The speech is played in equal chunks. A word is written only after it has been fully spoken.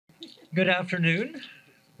Good afternoon.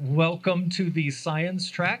 Welcome to the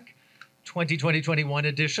Science Track 2020-21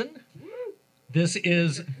 edition. This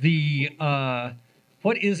is the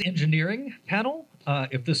What is Engineering panel.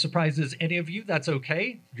 If this surprises any of you, that's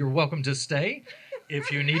okay. You're welcome to stay.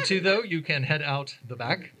 If you need to, though, you can head out the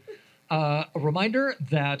back. A reminder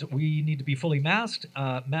that we need to be fully masked,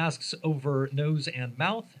 masks over nose and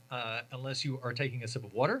mouth, unless you are taking a sip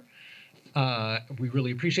of water. We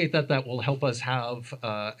really appreciate that. That will help us have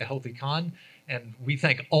a healthy con, and we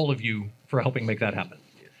thank all of you for helping make that happen.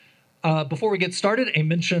 Before we get started, a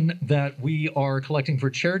mention that we are collecting for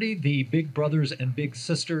charity, the Big Brothers and Big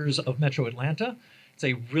Sisters of Metro Atlanta. It's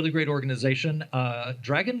a really great organization.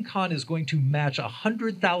 Dragon Con is going to match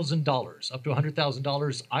 $100,000, up to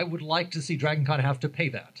 $100,000. I would like to see Dragon Con have to pay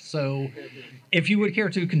that. So if you would care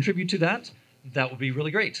to contribute to that, that would be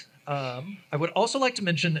really great. I would also like to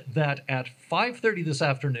mention that at 5:30 this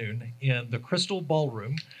afternoon in the Crystal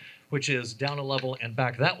Ballroom, which is down a level and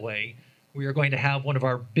back that way, we are going to have one of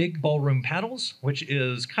our big ballroom panels, which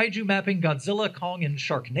is Kaiju Mapping Godzilla, Kong, and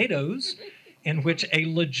Sharknadoes, in which a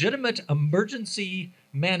legitimate emergency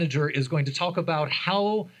manager is going to talk about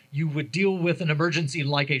how you would deal with an emergency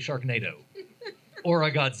like a Sharknado or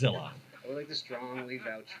a Godzilla. I would like to strongly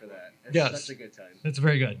vouch for that. It's yes, such a good time. It's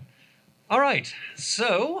very good. All right,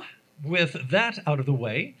 so with that out of the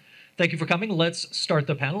way, thank you for coming. Let's start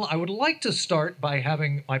the panel. I would like to start by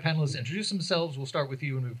having my panelists introduce themselves. We'll start with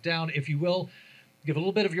you and move down. If you will, give a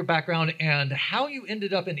little bit of your background and how you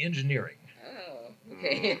ended up in engineering. Oh,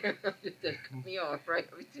 okay. Just cut me off, right?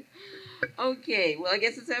 Okay, well, I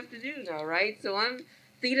guess it's afternoon now, right? So I'm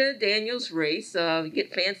Theda Daniels-Race.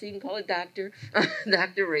 Get fancy, you can call it Doctor.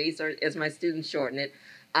 Dr. Race, or as my students shorten it.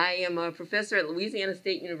 I am a professor at Louisiana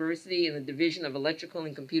State University in the Division of Electrical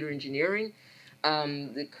and Computer Engineering.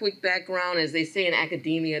 The quick background, as they say in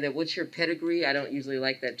academia, that what's your pedigree? I don't usually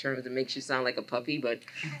like that term because it makes you sound like a puppy, but,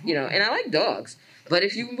 you know, and I like dogs. But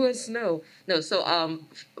if you must know. No, so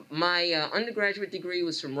my undergraduate degree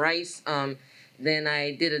was from Rice. Then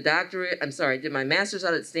I did I did my master's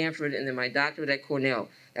out at Stanford and then my doctorate at Cornell.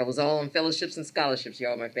 That was all on fellowships and scholarships,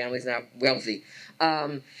 y'all. My family's not wealthy.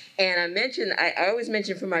 And I always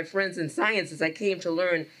mention for my friends in science as I came to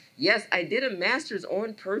learn, yes, I did a master's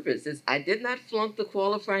on purpose. I did not flunk the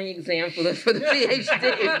qualifying exam for the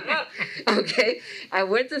PhD. Okay? I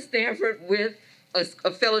went to Stanford with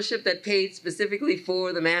a fellowship that paid specifically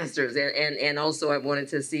for the master's. And also I wanted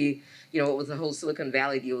to see, you know, what was the whole Silicon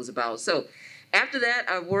Valley deal was about. So after that,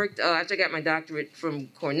 I worked, after I got my doctorate from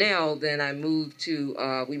Cornell, then we moved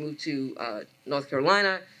to North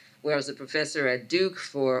Carolina, where I was a professor at Duke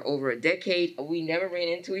for over a decade. We never ran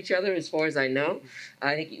into each other, as far as I know.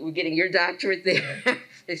 I think we're getting your doctorate there.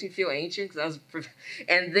 Makes me feel ancient,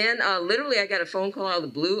 and then literally I got a phone call out of the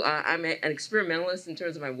blue. I'm an experimentalist in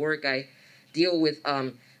terms of my work. I deal with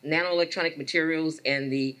nanoelectronic materials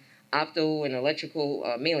and the opto and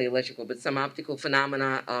electrical, mainly electrical, but some optical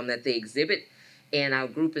phenomena that they exhibit. And my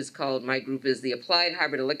group is the Applied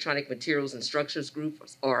Hybrid Electronic Materials and Structures Group,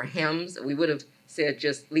 or HEMS. We would have said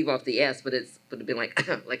just leave off the S, but it would have been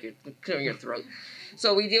like you're clearing your throat.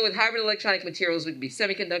 So we deal with hybrid electronic materials, which would be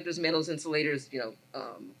semiconductors, metals, insulators, you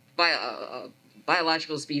know,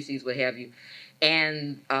 biological species, what have you.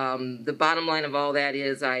 And the bottom line of all that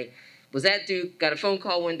is I was at Duke, got a phone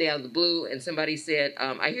call one day out of the blue, and somebody said,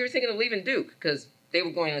 I hear you're thinking of leaving Duke, because they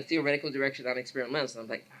were going in a theoretical direction on experimentals. And I'm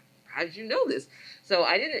like, how did you know this? So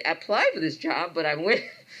I didn't apply for this job, but I went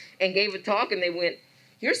and gave a talk, and they went,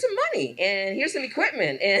 here's some money, and here's some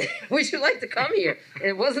equipment, and would you like to come here? And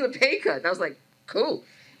it wasn't a pay cut. And I was like, cool.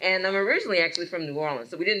 And I'm originally actually from New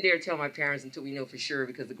Orleans, so we didn't dare tell my parents until we know for sure,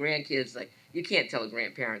 because the grandkids, like, you can't tell a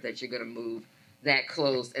grandparent that you're going to move that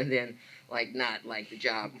close and then, like, not like the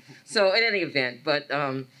job. So in any event, but,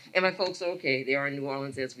 and my folks are okay. They are in New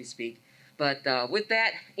Orleans as we speak. But with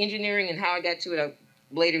that, engineering and how I got to it,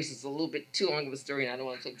 later, is a little bit too long of a story, and I don't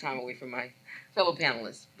want to take time away from my fellow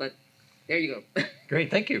panelists. But there you go.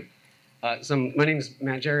 Great, thank you. So my name is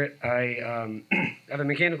Matt Jarrett. I have a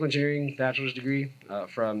mechanical engineering bachelor's degree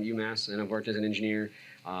from UMass, and I've worked as an engineer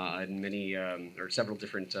in many or several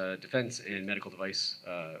different defense and medical device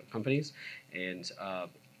companies. And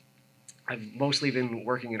I've mostly been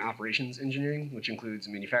working in operations engineering, which includes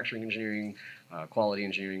manufacturing engineering, quality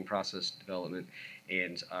engineering, process development,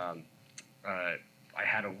 and I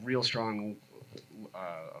had a real strong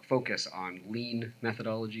focus on lean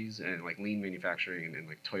methodologies and like lean manufacturing and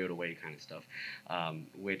like Toyota way kind of stuff,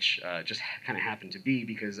 which just kind of happened to be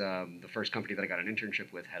because the first company that I got an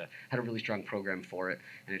internship with had a really strong program for it,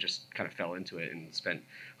 and it just kind of fell into it and spent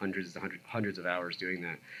hundreds of hours doing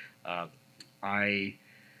that. I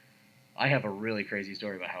I have a really crazy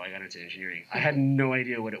story about how I got into engineering. I had no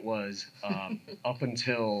idea what it was up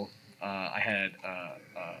until I had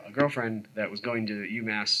a girlfriend that was going to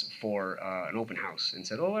UMass for an open house and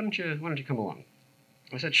said, "Oh, why don't you come along?"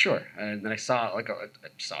 I said, "Sure." And then I saw I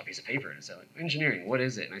saw a piece of paper and it said, like, "Engineering, what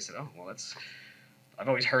is it?" And I said, "Oh, well, I've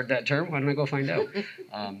always heard that term. Why don't I go find out?"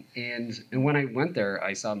 And when I went there,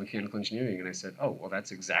 I saw mechanical engineering, and I said, "Oh, well,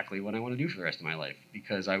 that's exactly what I want to do for the rest of my life."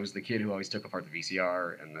 Because I was the kid who always took apart the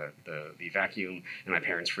VCR and the vacuum, and my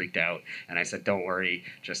parents freaked out. And I said, "Don't worry,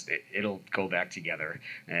 just it'll go back together."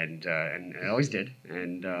 And it always did.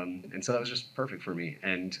 And so that was just perfect for me.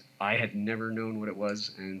 And I had never known what it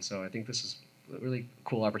was, and so I think this is a really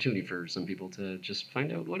cool opportunity for some people to just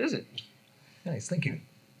find out what is it. Nice, thank you.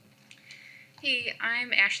 Hey,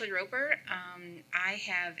 I'm Ashley Roper. I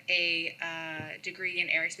have a degree in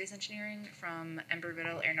aerospace engineering from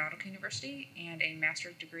Embry-Riddle Aeronautical University and a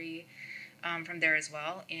master's degree from there as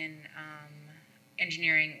well in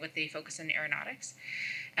engineering with a focus in aeronautics.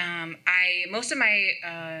 Most of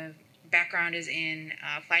my background is in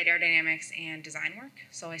flight aerodynamics and design work,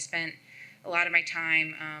 so I spent a lot of my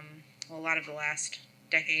time, a lot of the last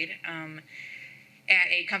decade, at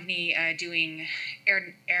a company doing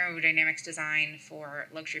aerodynamics design for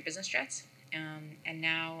luxury business jets. And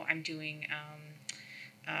now I'm doing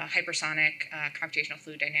hypersonic computational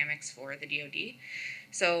fluid dynamics for the DoD.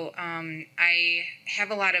 So I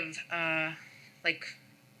have a lot of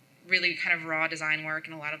really kind of raw design work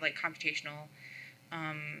and a lot of like computational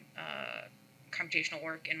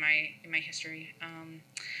work in my history.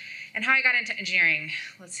 And how I got into engineering,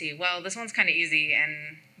 let's see. Well, this one's kind of easy,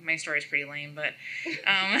 and my story is pretty lame, but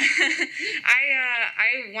I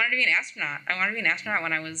wanted to be an astronaut. I wanted to be an astronaut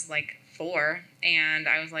when I was like 4, and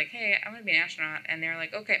I was like, hey, I want to be an astronaut. And they were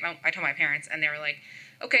like, okay. I told my parents, and they were like,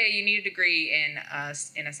 okay, you need a degree in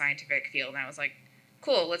a scientific field. And I was like,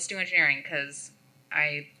 cool, let's do engineering, because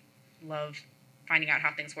I love finding out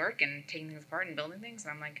how things work and taking things apart and building things.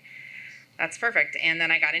 And I'm like, that's perfect. And then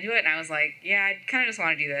I got into it, and I was like, yeah, I kind of just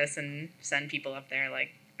want to do this and send people up there. Like,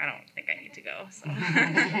 I don't think I need to go. So.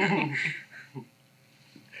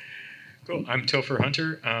 Cool. I'm Topher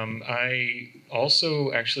Hunter. I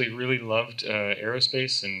also actually really loved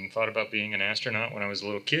aerospace and thought about being an astronaut when I was a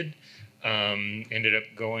little kid. Ended up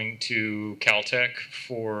going to Caltech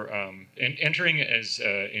for entering as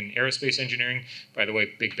in aerospace engineering. By the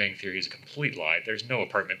way, Big Bang Theory is a complete lie. There's no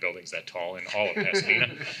apartment buildings that tall in all of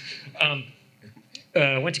Pasadena.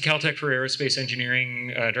 Went to Caltech for aerospace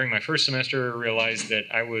engineering. During my first semester, realized that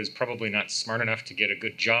I was probably not smart enough to get a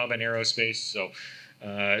good job in aerospace, so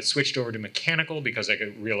switched over to mechanical because I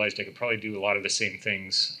realized I could probably do a lot of the same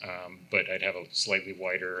things, but I'd have a slightly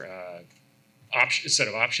wider set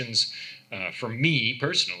of options for me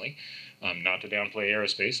personally. Not to downplay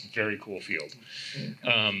aerospace, very cool field.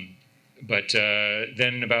 But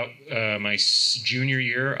then about my junior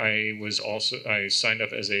year, I signed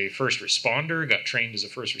up as a first responder, got trained as a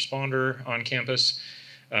first responder on campus.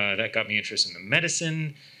 That got me interested in the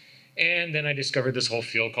medicine. And then I discovered this whole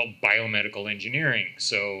field called biomedical engineering.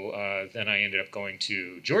 So then I ended up going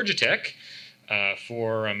to Georgia Tech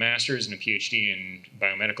for a master's and a PhD in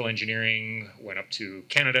biomedical engineering. Went up to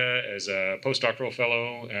Canada as a postdoctoral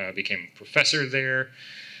fellow, became a professor there.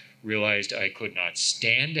 Realized I could not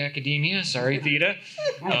stand academia. Sorry, Theda.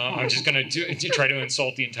 I'm just going to try to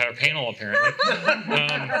insult the entire panel, apparently.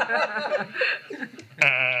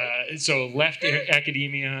 So left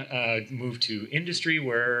academia, moved to industry,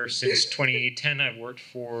 where since 2010 I've worked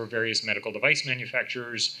for various medical device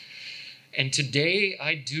manufacturers. And today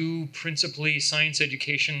I do principally science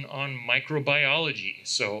education on microbiology.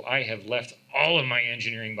 So I have left all of my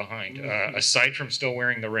engineering behind, aside from still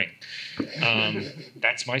wearing the ring.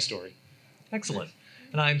 That's my story. Excellent.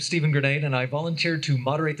 And I'm Stephen Granade, and I volunteered to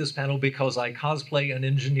moderate this panel because I cosplay an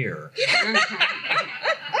engineer.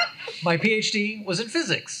 My PhD was in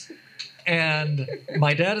physics. And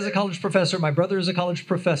my dad is a college professor. My brother is a college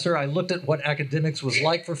professor. I looked at what academics was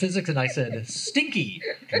like for physics, and I said, stinky.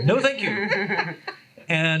 No, thank you.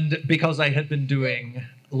 And because I had been doing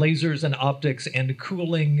lasers and optics and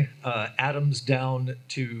cooling atoms down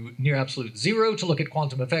to near absolute zero to look at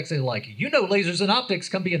quantum effects, they're like, you know, lasers and optics,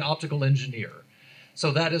 come be an optical engineer.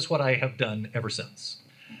 So that is what I have done ever since.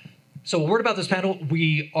 So a word about this panel.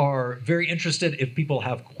 We are very interested if people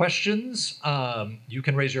have questions. You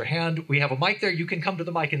can raise your hand. We have a mic there. You can come to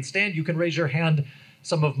the mic and stand. You can raise your hand.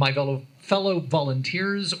 Some of my fellow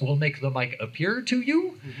volunteers will make the mic appear to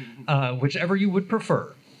you, whichever you would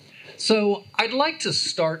prefer. So I'd like to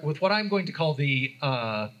start with what I'm going to call the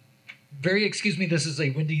excuse me, this is a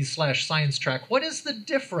Wendy's/science track. What is the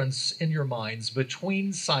difference in your minds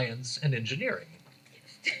between science and engineering?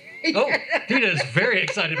 Oh, Theda is very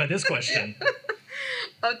excited by this question.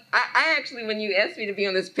 I actually, when you asked me to be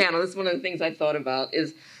on this panel, this is one of the things I thought about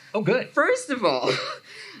is, Oh, good. first of all,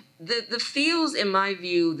 the fields, in my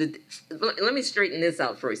view, let me straighten this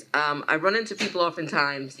out first. I run into people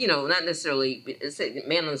oftentimes, not necessarily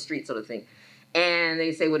man on the street sort of thing, and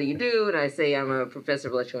they say, "What do you do?" And I say, "I'm a professor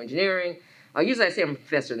of electrical engineering." Usually I say I'm a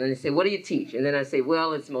professor, and then they say, "What do you teach?" And then I say,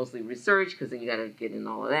 "Well, it's mostly research, because then you got to get in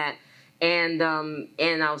all of that." And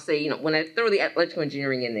I'll say, when I throw the electrical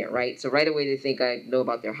engineering in there, right? So right away they think I know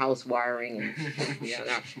about their house wiring. And,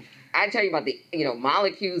 now, I tell you about the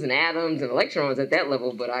molecules and atoms and electrons at that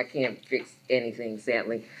level, but I can't fix anything,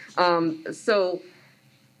 sadly.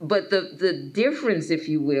 But the difference, if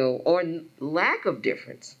you will, or lack of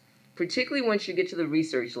difference, particularly once you get to the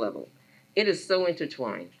research level, it is so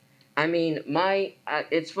intertwined. I mean,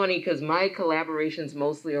 it's funny because my collaborations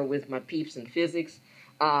mostly are with my peeps in physics.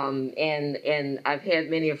 And I've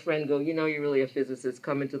had many a friend go, you're really a physicist,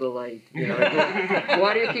 come into the light.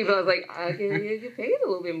 Why do you keep? I was like, I get paid a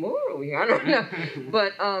little bit more over here. I don't know.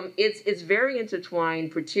 But it's very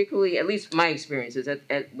intertwined, particularly, at least my experiences,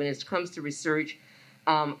 when it comes to research.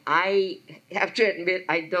 I have to admit,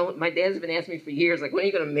 my dad's been asking me for years, like, when are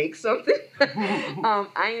you going to make something?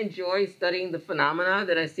 I enjoy studying the phenomena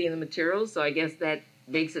that I see in the materials, so I guess that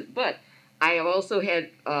makes it, but I have also had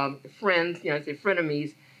friends, I say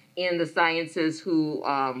frenemies, in the sciences who,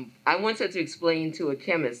 I once had to explain to a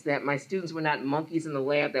chemist that my students were not monkeys in the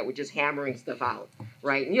lab that were just hammering stuff out,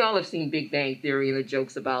 right? And you all have seen Big Bang Theory and the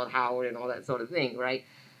jokes about Howard and all that sort of thing, right?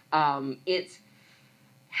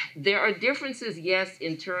 There are differences, yes,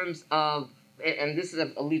 in terms of, and this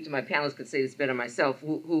is, I'll leave to my panelists could say this better myself,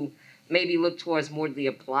 who maybe look towards more the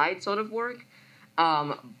applied sort of work.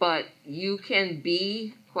 But you can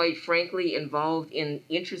be, quite frankly, involved in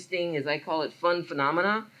interesting, as I call it, fun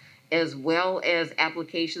phenomena, as well as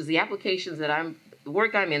applications. The applications the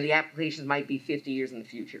work I'm in, the applications might be 50 years in the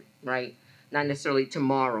future, right? Not necessarily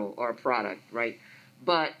tomorrow or a product, right?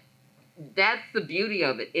 But that's the beauty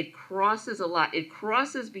of it. It crosses a lot. It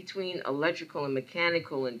crosses between electrical and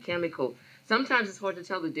mechanical and chemical. Sometimes it's hard to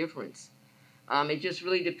tell the difference. It just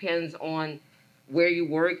really depends on where you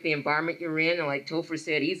work, the environment you're in, and like Topher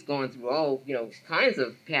said, he's going through all kinds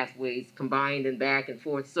of pathways combined and back and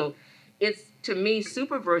forth. So it's, to me,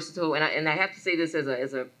 super versatile. And I have to say this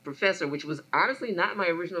as a professor, which was honestly not my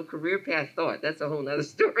original career path thought. That's a whole other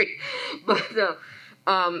story. But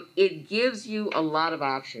it gives you a lot of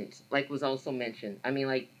options, like was also mentioned. I mean,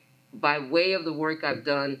 like, by way of the work I've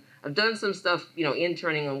done some stuff,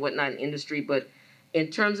 interning and whatnot in industry, but in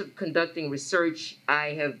terms of conducting research,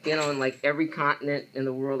 I have been on like every continent in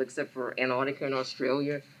the world except for Antarctica and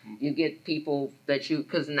Australia. You get people that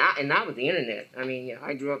because now with the internet, I mean,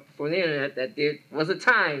 I grew up before the internet. There was a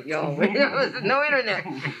time, y'all, when there was no internet.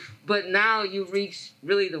 But now you reach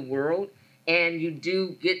really the world, and you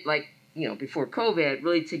do get like, before COVID,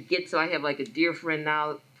 really to get, so I have like a dear friend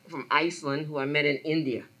now from Iceland who I met in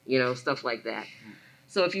India, stuff like that.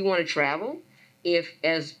 So if you want to travel, if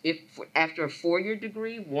after a 4-year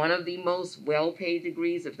degree, one of the most well-paid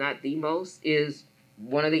degrees, if not the most, is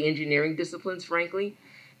one of the engineering disciplines, frankly.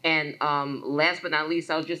 And last but not least,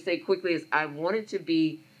 I'll just say quickly, is I wanted to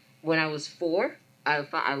be, when I was 4,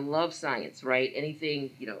 I love science, right? Anything,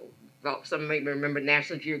 some may remember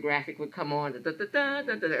National Geographic would come on, and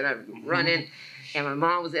I'd run in. And my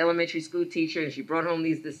mom was an elementary school teacher, and she brought home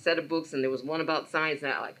this set of books, and there was one about science,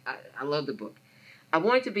 and I loved the book. I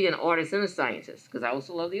wanted to be an artist and a scientist, because I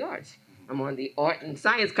also love the arts. I'm on the Art and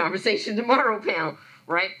Science Conversation Tomorrow panel,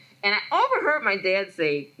 right? And I overheard my dad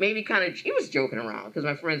say, maybe he was joking around, because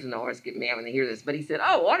my friends in the arts get mad when they hear this, but he said,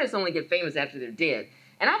 oh, artists only get famous after they're dead.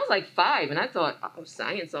 And I was like 5, and I thought, oh,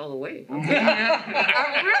 science all the way. Really,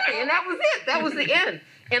 and that was it. That was the end.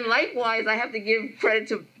 And likewise, I have to give credit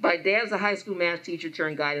to my dad's a high school math teacher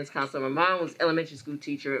turned guidance counselor. My mom was elementary school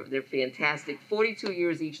teacher. They're fantastic. 42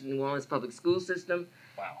 years each in the New Orleans public school system.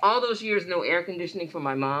 Wow. All those years, no air conditioning for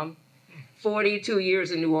my mom. 42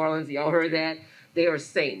 years in New Orleans. Y'all heard that? They are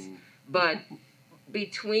saints. But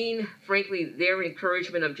between, frankly, their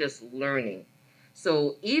encouragement of just learning.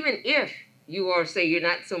 So even if you are, say, you're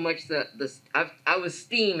not so much I was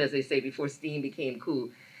STEAM, as they say, before STEAM became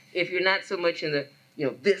cool. If you're not so much in the,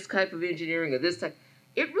 this type of engineering or this type,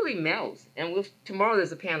 it really melds. And tomorrow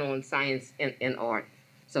there's a panel on science and art.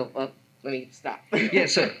 So let me stop. Yeah,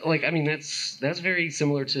 so that's very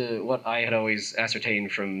similar to what I had always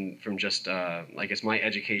ascertained from just I guess my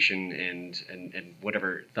education and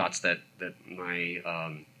whatever thoughts that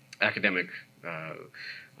my academic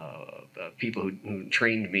people who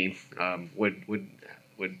trained me would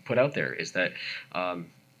put out there, is that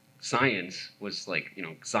science was like,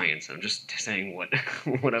 science. I'm just saying what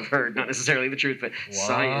what I've heard, not necessarily the truth, but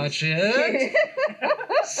Watch it.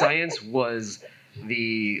 science was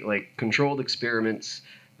the like controlled experiments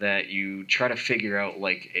that you try to figure out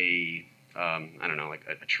like a I don't know, like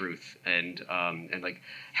a truth, and like,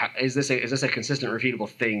 is this a consistent, repeatable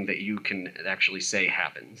thing that you can actually say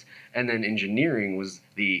happens? And then engineering was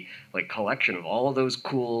the like collection of all of those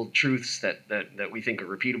cool truths that we think are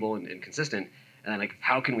repeatable and consistent, and then like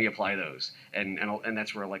how can we apply those? And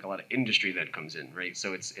that's where like a lot of industry then comes in, right?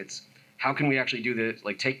 So it's how can we actually do this?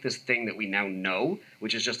 Like take this thing that we now know,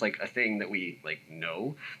 which is just like a thing that we like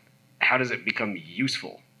know. How does it become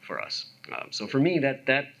useful for us? So for me,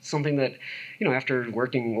 that's something that, after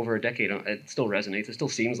working over a decade, it still resonates. It still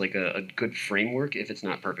seems like a good framework if it's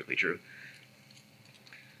not perfectly true.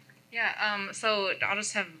 Yeah. So I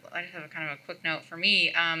just have a kind of a quick note for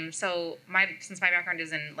me. So since my background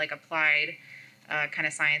is in like applied kind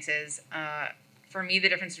of sciences, for me the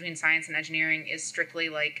difference between science and engineering is strictly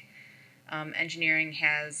like engineering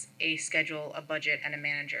has a schedule, a budget, and a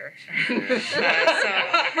manager.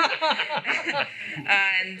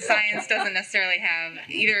 And science doesn't necessarily have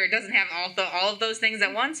either. It doesn't have all of those things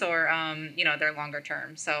at once, or they're longer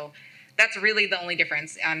term. So that's really the only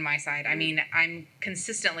difference on my side. I mean, I'm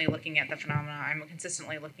consistently looking at the phenomena. I'm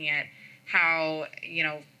consistently looking at how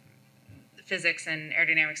physics and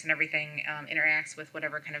aerodynamics and everything interacts with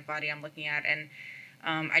whatever kind of body I'm looking at, and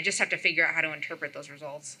I just have to figure out how to interpret those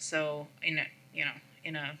results. So in a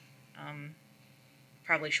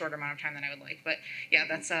probably shorter amount of time than I would like. But yeah,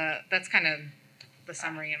 that's kind of the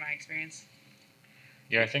summary in my experience.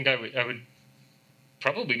 Yeah, I think I would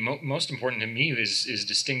probably most important to me is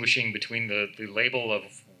distinguishing between the label of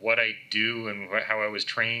what I do and how I was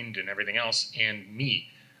trained and everything else, and me.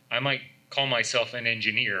 I might call myself an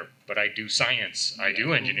engineer, but I do science. I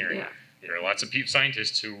do engineering. Yeah. There are lots of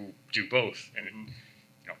scientists who do both, and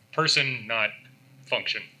person, not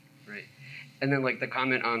function. Right. And then like the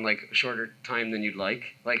comment on like shorter time than you'd like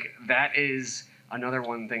that is another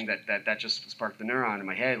one thing that just sparked the neuron in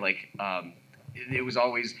my head. Like it was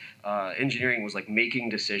always engineering was like making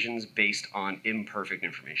decisions based on imperfect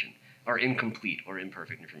information or incomplete or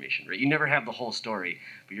imperfect information. Right. You never have the whole story,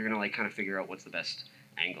 but you're gonna like kind of figure out what's the best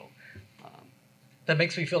angle. That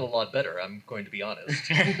makes me feel a lot better, I'm going to be honest.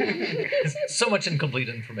 So much incomplete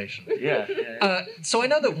information. Yeah. So I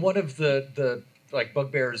know that one of the like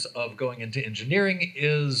bugbears of going into engineering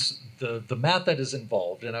is the math that is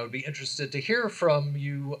involved, and I would be interested to hear from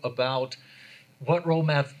you about what role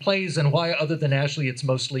math plays and why, other than Ashley, it's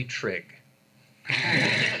mostly trig.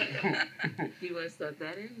 You want to start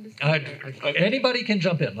that in? Anybody can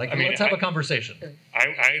jump in. Let's have a conversation.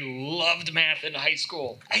 I loved math in high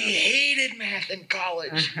school. I hated math in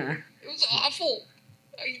college. It was awful.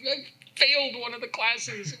 I failed one of the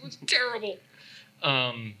classes. It was terrible.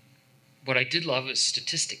 What I did love is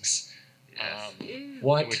statistics. Yes.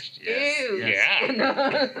 What? Ew. Yeah.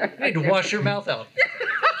 You need to wash your mouth out.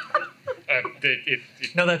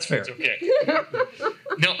 No, that's fair. It's okay.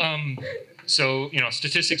 No, so,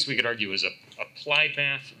 statistics we could argue is applied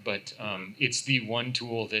math, but it's the one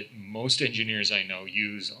tool that most engineers I know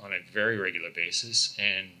use on a very regular basis.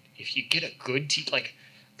 And if you get a good like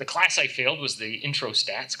the class I failed was the intro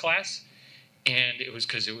stats class, and it was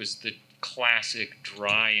because it was the classic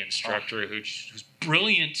dry instructor who was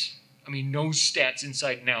brilliant. I mean, knows stats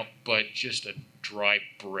inside and out, but just a dry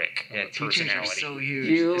brick of a personality. Are so huge.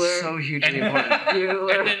 It's so hugely important.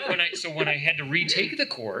 And then when I had to retake the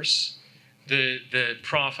course, the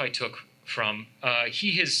prof I took from,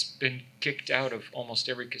 he has been kicked out of almost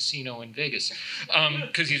every casino in Vegas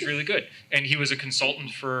because he's really good, and he was a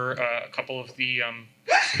consultant for a couple of the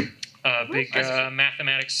big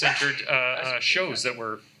mathematics-centered shows that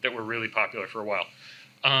were really popular for a while.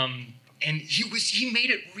 And he made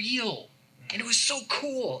it real, and it was so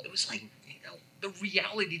cool. It was like the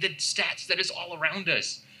reality, the stats that is all around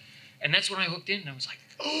us, and that's when I hooked in. And I was like,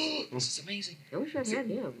 oh, this is amazing. I wish I had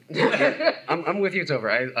him. I'm with you, Topher.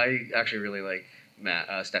 I actually really like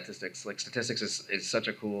statistics. Like statistics is such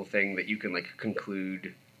a cool thing that you can like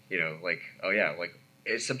conclude.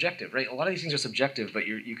 It's subjective, right? A lot of these things are subjective, but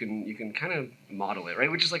you can kind of model it,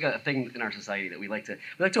 right? Which is like a thing in our society that we like to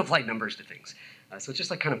apply numbers to things. So it's just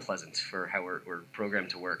like kind of pleasant for how we're programmed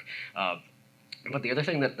to work. But the other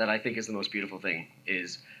thing that I think is the most beautiful thing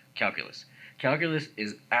is calculus. Calculus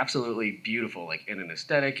is absolutely beautiful, like in an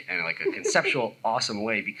aesthetic and like a conceptual, awesome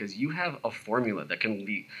way, because you have a formula that can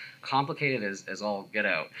be complicated as all get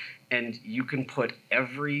out, and you can put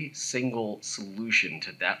every single solution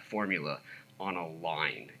to that formula on a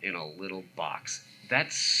line in a little box.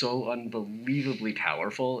 That's so unbelievably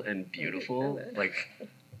powerful and beautiful. Like,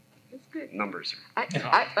 Good. numbers. I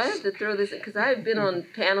have to throw this in because I've been on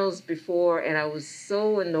panels before, and I was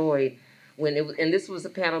so annoyed when it was, and this was a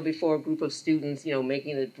panel before a group of students,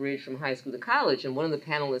 making the bridge from high school to college, and one of the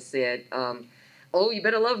panelists said, "Oh, you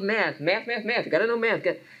better love math, math, math, math. You got to know math."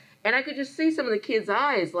 And I could just see some of the kids'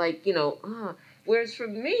 eyes, like, whereas for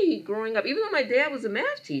me, growing up, even though my dad was a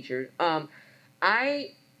math teacher,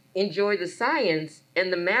 I enjoyed the science,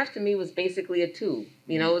 and the math to me was basically a tool.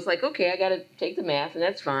 It was like, okay, I got to take the math, and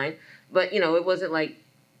that's fine. But, it wasn't like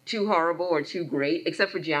too horrible or too great,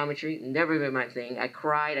 except for geometry. Never been my thing. I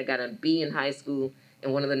cried. I got a B in high school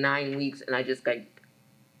in one of the 9 weeks, and I just got...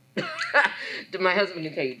 My husband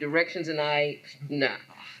can tell you, directions and nah.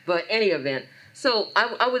 But any event. So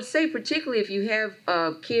I would say, particularly if you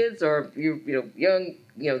have kids or you're young,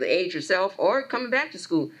 the age yourself, or coming back to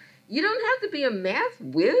school, you don't have to be a math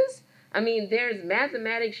whiz. I mean, there's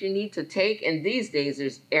mathematics you need to take, and these days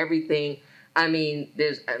there's everything.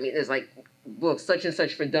 There's like books such and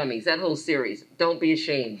such for dummies. That whole series. Don't be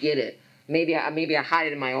ashamed. Get it. Maybe I hide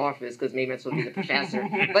it in my office because maybe I'm supposed to be the professor,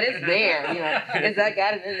 but it's there. I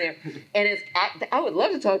got it in there, and I would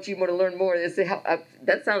love to talk to you more to learn more.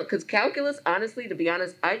 That sounds, because calculus, honestly, to be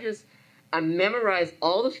honest, I memorized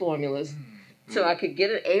all the formulas so I could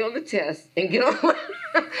get an A on the test and get on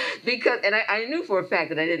because I knew for a fact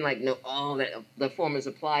that I didn't know all that the formulas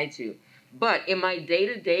applied to, but in my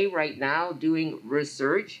day-to-day right now doing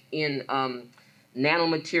research in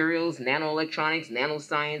nanomaterials, nanoelectronics,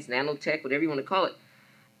 nanoscience, nanotech, whatever you want to call it,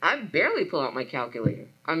 I barely pull out my calculator.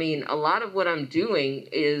 I mean, a lot of what I'm doing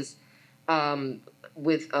is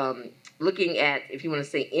with looking at, if you want to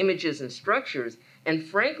say, images and structures. And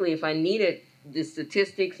frankly, if I needed the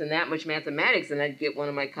statistics and that much mathematics, then I'd get one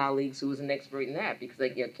of my colleagues who was an expert in that, because I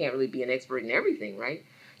can't really be an expert in everything, right?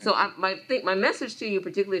 So my message to you,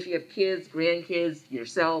 particularly if you have kids, grandkids,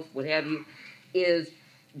 yourself, what have you, is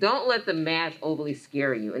don't let the math overly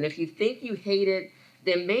scare you. And if you think you hate it,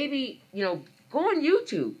 then maybe, go on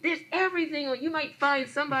YouTube. There's everything. Or you might find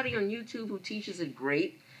somebody on YouTube who teaches it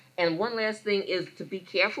great. And one last thing is to be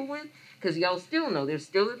careful with, because y'all still know there's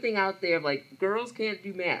still a thing out there of like girls can't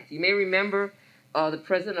do math. You may remember the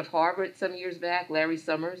president of Harvard some years back, Larry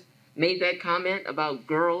Summers, made that comment about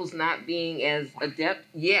girls not being as adept.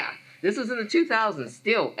 Yeah, this was in the 2000s,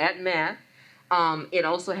 still at math. It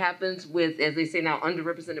also happens with, as they say now,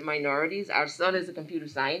 underrepresented minorities. Our son is a computer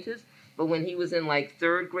scientist, but when he was in like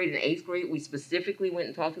 3rd grade and 8th grade, we specifically went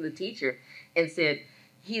and talked to the teacher and said,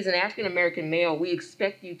 he's an African-American male. We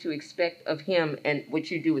expect you to expect of him and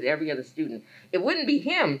what you do with every other student. It wouldn't be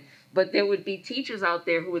him, but there would be teachers out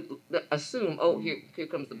there who would assume, oh, here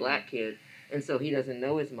comes the black kid, and so he doesn't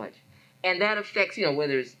know as much. And that affects,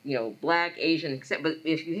 whether it's, black, Asian, except, but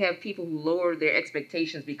if you have people who lower their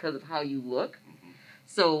expectations because of how you look,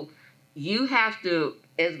 so you have to,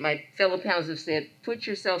 as my fellow panelists have said, put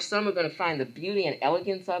yourself, some are going to find the beauty and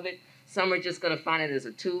elegance of it. Some are just going to find it as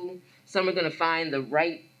a tool. Some are going to find the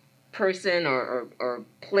right person or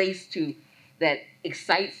place that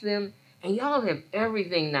excites them. And y'all have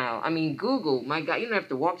everything now. I mean, Google, my God, you don't have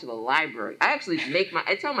to walk to the library. I actually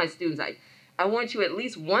I tell my students, I want you at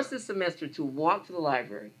least once this semester to walk to the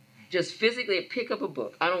library. Just physically pick up a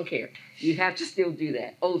book. I don't care. You have to still do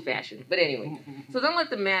that. Old-fashioned. But anyway, so don't let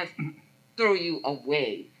the math throw you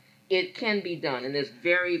away. It can be done, and there's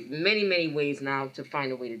very many, many ways now to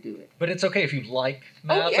find a way to do it. But it's okay if you like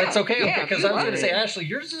math. Oh, yeah. It's okay, Yeah, because I was going to say, Ashley,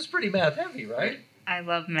 yours is pretty math heavy, right? I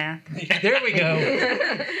love math. There we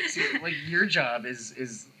go. See, like your job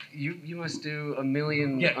is you must do a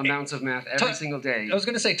million amounts of math every single day. I was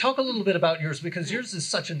going to say, talk a little bit about yours, because yours is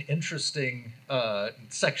such an interesting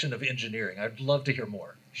section of engineering. I'd love to hear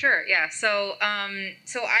more. Sure. Yeah. So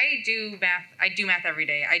I do math. I do math every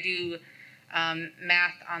day. I do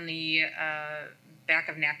math on the back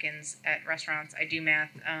of napkins at restaurants. I do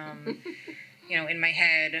math. In my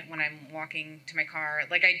head when I'm walking to my car.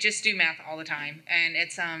 Like, I just do math all the time, and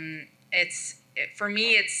for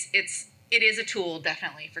me, it is a tool,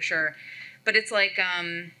 definitely, for sure, but it's like,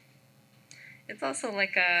 it's also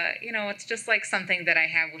like it's just like something that I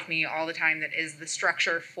have with me all the time that is the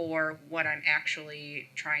structure for what I'm actually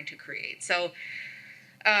trying to create. So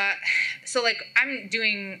like I'm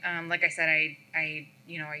doing, like I said, I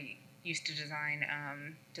used to design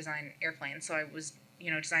airplanes, so I was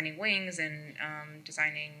designing wings and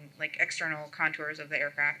designing like external contours of the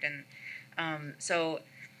aircraft, and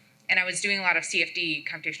and I was doing a lot of CFD,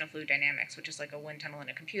 computational fluid dynamics, which is like a wind tunnel in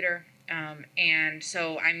a computer, and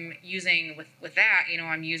so I'm using with that,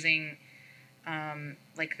 I'm using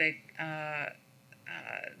like the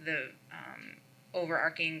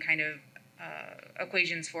overarching kind of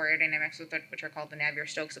equations for aerodynamics, which are called the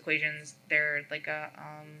Navier-Stokes equations. They're like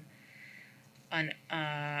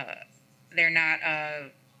they're not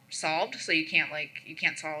solved, so you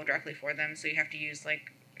can't solve directly for them. So you have to use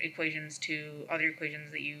like other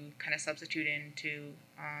equations that you kind of substitute in to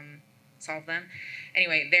solve them.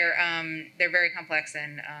 Anyway, they're very complex,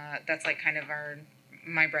 and that's like kind of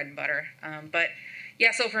my bread and butter. But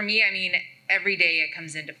yeah, so for me, I mean, every day it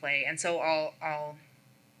comes into play, and so I'll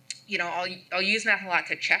use math a lot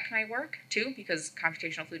to check my work too, because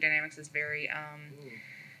computational fluid dynamics is very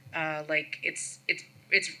like it's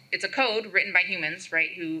a code written by humans, right,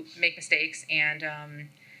 who make mistakes, and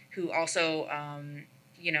who also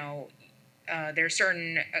there are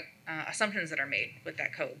certain assumptions that are made with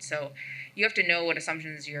that code. So you have to know what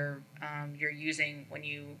assumptions you're using when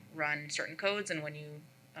you run certain codes and when you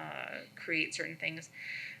create certain things.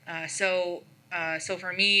 So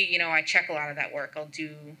for me, I check a lot of that work. I'll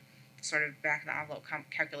do sort of back of the envelope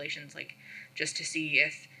calculations, like just to see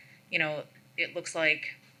if it looks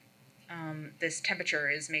like this temperature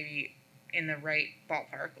is maybe in the right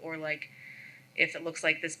ballpark, or like if it looks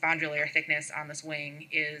like this boundary layer thickness on this wing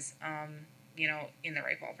is in the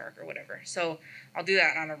right ballpark or whatever. So I'll do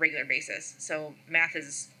that on a regular basis. So math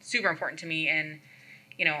is super important to me, and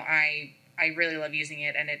I really love using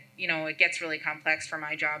it, and it gets really complex for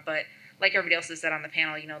my job, but like everybody else has said on the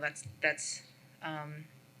panel,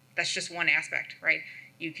 that's just one aspect, right?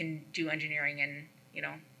 You can do engineering and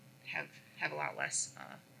have a lot less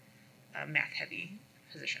math heavy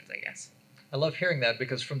positions, I guess. I love hearing that,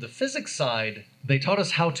 because from the physics side, they taught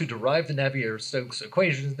us how to derive the Navier-Stokes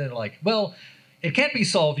equations, and they're like, well, it can't be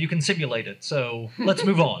solved, you can simulate it, so let's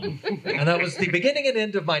move on. And that was the beginning and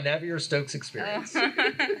end of my Navier-Stokes experience.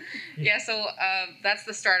 Yeah, so that's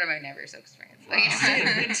the start of my Navier-Stokes experience.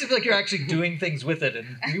 It seems like you're actually doing things with it,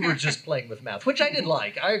 and you were just playing with math, which I did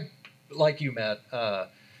like. I, like you, Matt,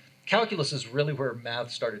 calculus is really where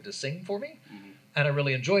math started to sing for me. And I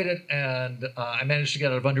really enjoyed it, and I managed to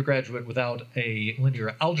get out of undergraduate without a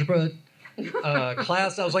linear algebra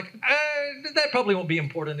class. I was like, that probably won't be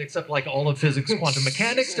important, except like all of physics, quantum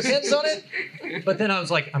mechanics depends on it. But then I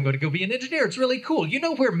was like, I'm going to go be an engineer. It's really cool. You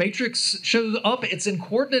know where matrix shows up? It's in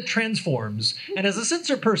coordinate transforms. And as a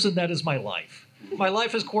sensor person, that is my life. My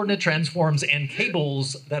life is coordinate transforms and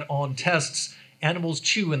cables that on tests animals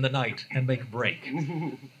chew in the night and make break.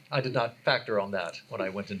 I did not factor on that when I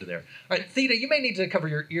went into there. All right, Theda, you may need to cover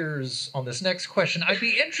your ears on this next question. I'd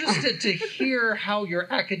be interested to hear how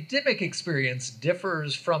your academic experience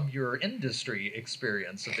differs from your industry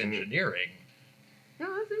experience of engineering. No,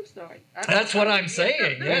 let them start. That's what I'm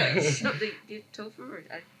saying, yes. No, they Topher.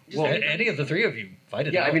 Well, any of the three of you, fight it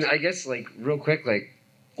out. Yeah, I mean, I guess, like, real quick, like,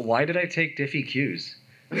 why did I take Diffie Qs?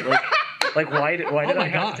 Like why did I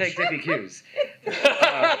have to take Diffie Qs?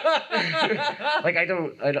 Like,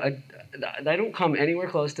 I don't come anywhere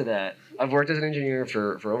close to that. I've worked as an engineer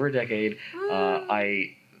for over a decade.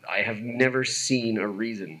 I have never seen a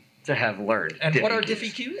reason to have learned. And Diffie what are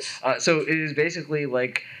Qs. Diffie Qs? So it is basically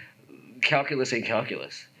like calculus in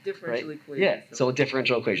calculus. Differential right? equations. Yeah, so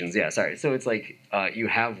differential equations. Yeah, sorry. So it's like you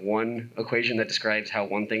have one equation that describes how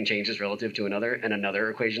one thing changes relative to another, and another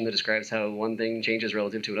equation that describes how one thing changes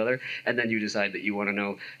relative to another, and then you decide that you want to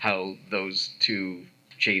know how those two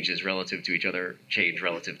changes relative to each other change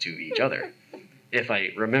relative to each other. If I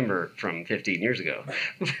remember from 15 years ago.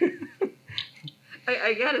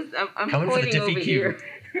 I gotta. I'm Coming pointing for the over Diffie here. Q.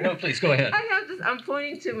 No, please, go ahead. I'm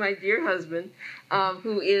pointing to my dear husband,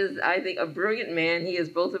 who is, I think, a brilliant man. He is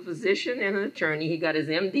both a physician and an attorney. He got his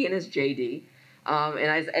MD and his JD. And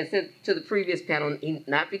I said to the previous panel,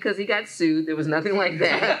 not because he got sued. There was nothing like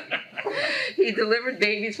that. He delivered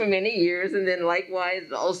babies for many years, and then likewise,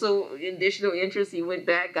 also additional interest, he went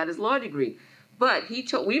back, got his law degree. But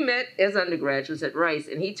we met as undergraduates at Rice,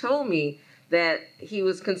 and he told me that he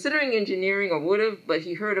was considering engineering, or would have, but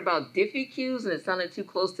he heard about Diffie Qs and it sounded too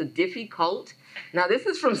close to difficult. Now this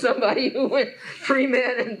is from somebody who went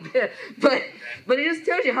pre-med, and but it just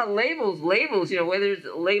tells you how labels, whether it's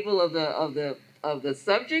a label of the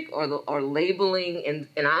subject or labeling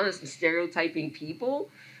and honest and stereotyping people,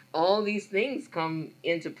 all these things come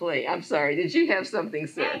into play. I'm sorry, did you have something,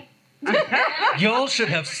 sir? Y'all should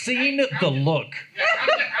have seen the look. Yes,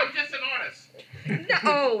 I'm just an artist.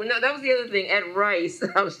 No, that was the other thing. At Rice,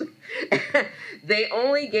 they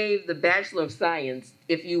only gave the Bachelor of Science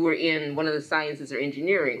if you were in one of the sciences or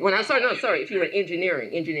engineering. If you were in engineering.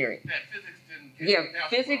 Yeah, physics didn't Yeah,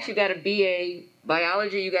 physics, you got a BA.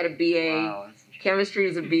 Biology, you got a BA. Wow. Chemistry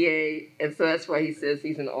is a BA. And so that's why he says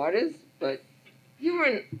he's an artist. But you were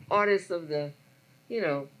an artist of the,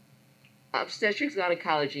 obstetrics,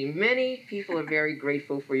 gynecology. Many people are very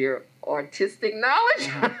grateful for your artistic knowledge.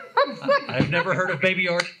 I've never heard of baby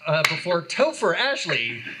art before. Topher,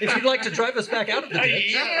 Ashley, if you'd like to drive us back out of the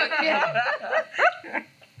ditch.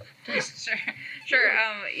 Sure.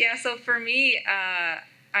 Yeah. So for me,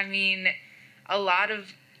 I mean, a lot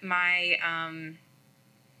of my,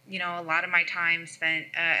 a lot of my time spent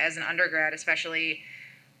as an undergrad, especially,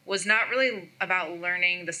 was not really about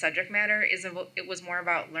learning the subject matter. It was more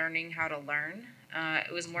about learning how to learn.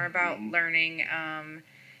 It was more about learning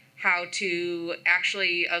how to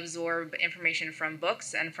actually absorb information from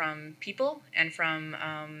books and from people and from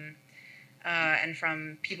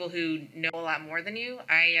people who know a lot more than you.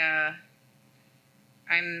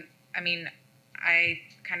 I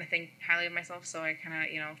kind of think highly of myself, so I kind of,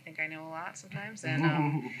 think I know a lot sometimes.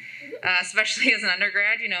 And especially as an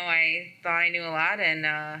undergrad, I thought I knew a lot, and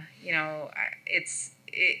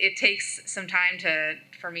it takes some time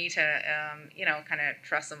for me to kind of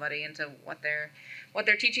trust somebody into what they're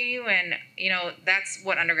teaching you, and that's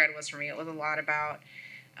what undergrad was for me. It was a lot about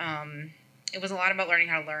learning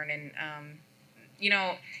how to learn, and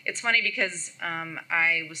it's funny because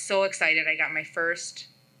I was so excited. I got my first.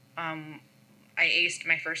 I aced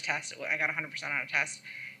my first test. I got 100% on a test,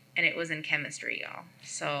 and it was in chemistry, y'all.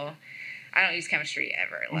 So I don't use chemistry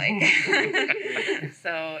ever.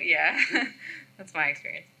 So yeah, that's my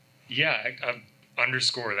experience. Yeah, I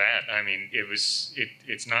underscore that. I mean,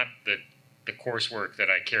 it's not the coursework that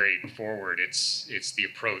I carried forward. It's the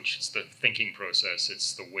approach. It's the thinking process.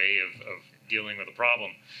 It's the way of dealing with a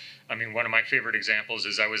problem. I mean, one of my favorite examples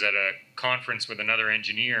is I was at a conference with another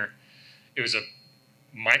engineer. It was a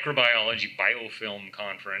microbiology biofilm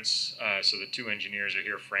conference. So the two engineers are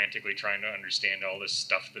here frantically trying to understand all this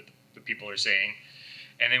stuff that the people are saying.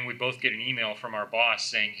 And then we both get an email from our boss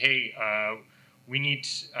saying, hey, I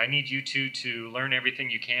need you two to learn everything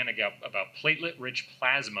you can about platelet-rich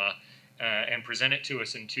plasma and present it to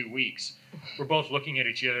us in 2 weeks. We're both looking at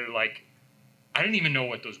each other like, I didn't even know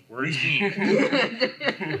what those words mean.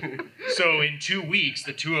 So in 2 weeks,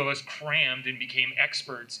 the two of us crammed and became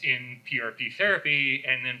experts in PRP therapy,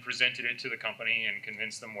 and then presented it to the company and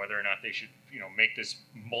convinced them whether or not they should, make this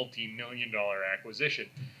multi-million-dollar acquisition.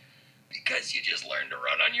 Because you just learn to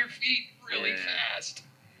run on your feet really fast.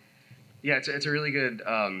 Yeah, it's a really good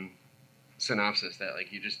synopsis that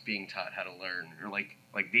you're just being taught how to learn, or like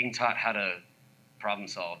being taught how to problem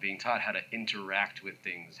solve, being taught how to interact with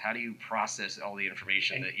things. How do you process all the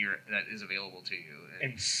information that is available to you?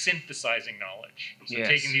 And synthesizing knowledge. So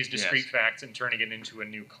taking these discrete facts and turning it into a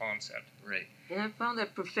new concept. Right. And I found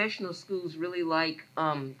that professional schools really like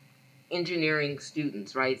engineering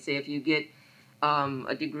students, right? Say if you get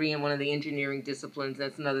a degree in one of the engineering disciplines,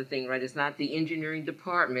 that's another thing, right? It's not the engineering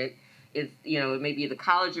department. It's, it may be the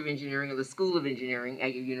College of Engineering or the School of Engineering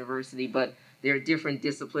at your university, but there are different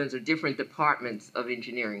disciplines or different departments of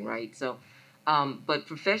engineering, right? So, but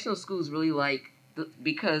professional schools really like,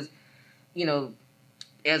 because,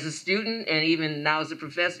 as a student and even now as a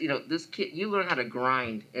professor, this kid, you learn how to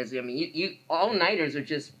grind. You all-nighters are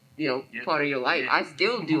just, part of your life. I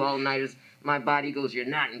still do all-nighters. My body goes, you're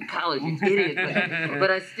not in college, you idiot.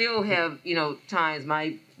 But I still have, times,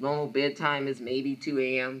 my normal bedtime is maybe 2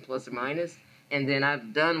 a.m. plus or minus. And then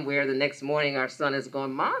I've done where the next morning our son is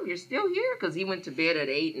going, Mom, you're still here? Because he went to bed at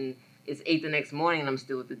 8 and it's 8 the next morning and I'm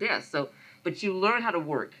still at the desk. So, but you learn how to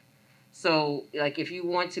work. So, if you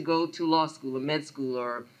want to go to law school or med school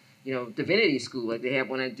or, divinity school, like they have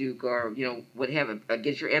one at Duke, or,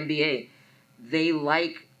 get your MBA, they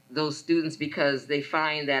like those students because they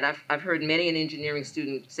find that I've heard many an engineering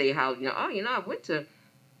student say how, I went to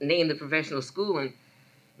name the professional school and,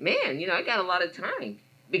 man, I got a lot of time.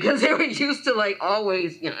 Because they were used to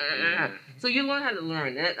always, So you learn how to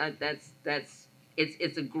learn.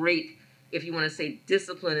 It's a great, if you want to say,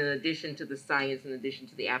 discipline in addition to the science, in addition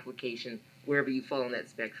to the application, wherever you fall on that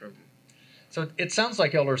spectrum. So it sounds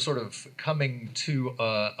like y'all are sort of coming to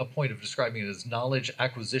a point of describing it as knowledge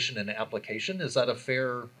acquisition and application. Is that a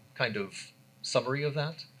fair kind of summary of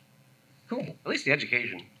that? Cool. At least the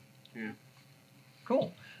education. Yeah.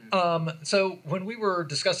 Cool. So when we were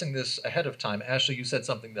discussing this ahead of time, Ashley, you said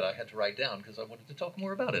something that I had to write down because I wanted to talk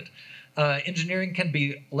more about it. Engineering can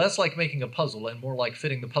be less like making a puzzle and more like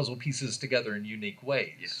fitting the puzzle pieces together in unique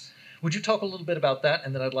ways. Yes. Would you talk a little bit about that?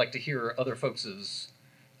 And then I'd like to hear other folks'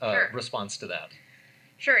 Sure. response to that.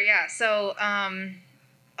 Sure, yeah. So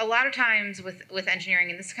a lot of times with engineering,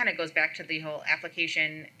 and this kind of goes back to the whole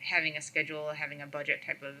application, having a schedule, having a budget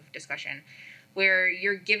type of discussion, where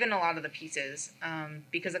you're given a lot of the pieces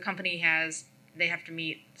because a company they have to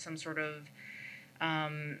meet some sort of,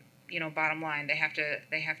 bottom line. They have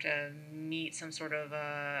to meet some sort of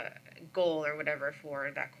goal or whatever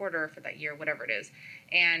for that quarter, for that year, whatever it is,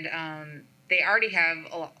 and they already have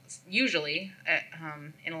usually,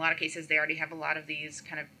 in a lot of cases, they already have a lot of these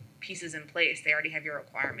kind of pieces in place. They already have your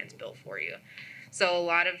requirements built for you. So a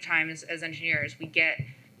lot of times as engineers, we get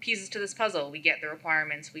pieces to this puzzle. We get the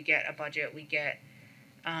requirements, we get a budget, we get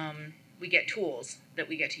tools that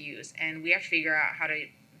we get to use, and we have to figure out how to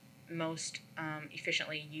most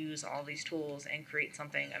efficiently use all these tools and create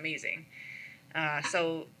something amazing.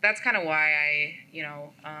 So that's kind of why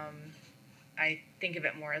I think of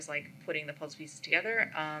it more as like putting the puzzle pieces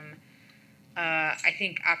together. I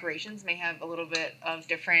think operations may have a little bit of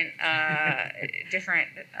different kind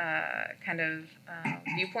of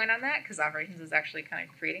viewpoint on that, because operations is actually kind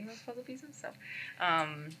of creating those puzzle pieces. So,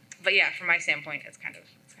 but yeah, from my standpoint, it's kind of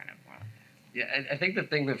more. Yeah, I think the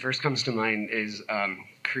thing that first comes to mind is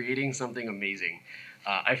creating something amazing.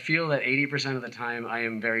 I feel that 80% of the time I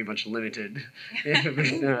am very much limited,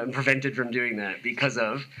 prevented from doing that because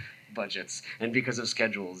of budgets and because of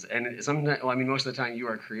schedules. And sometimes, most of the time you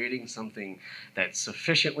are creating something that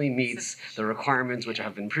sufficiently meets the requirements which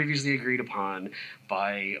have been previously agreed upon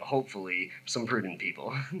by, hopefully, some prudent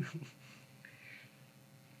people.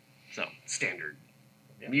 So, standard.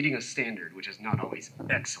 Yeah. Meeting a standard, which is not always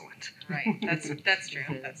excellent. Right, that's true.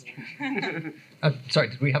 That's true. Sorry,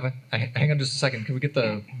 did we have hang on just a second. Can we get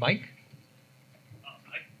the mic?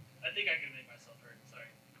 I think I can make myself heard. Sorry.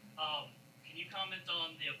 Can you comment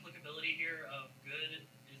on the applicability here of better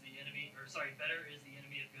is the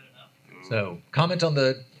enemy of good enough? So, comment on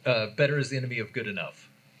the better is the enemy of good enough.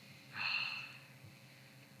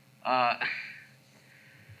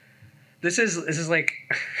 This is like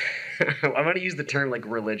I want to use the term like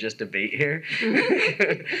religious debate here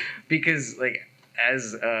because like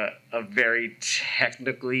as a very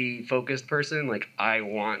technically focused person, like I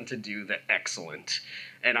want to do the excellent,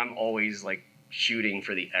 and I'm always like shooting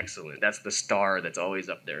for the excellent. That's the star that's always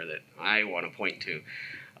up there that I want to point to.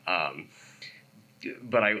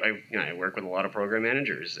 But I work with a lot of program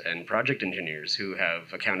managers and project engineers who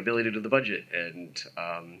have accountability to the budget, and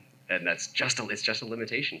that's just a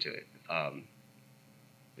limitation to it.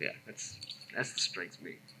 Yeah, that's what strikes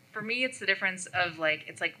me. For me, it's the difference of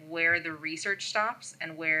it's where the research stops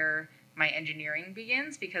and where my engineering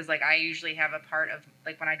begins, because I usually have a part of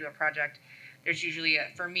when I do a project, there's usually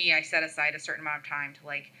for me, I set aside a certain amount of time to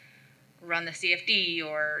run the CFD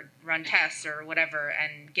or run tests or whatever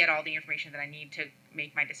and get all the information that I need to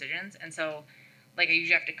make my decisions. And so I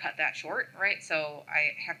usually have to cut that short, right? So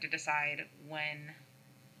I have to decide when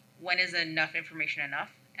is enough information enough,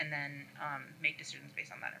 and then make decisions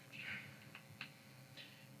based on that information.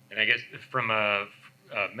 And I guess from a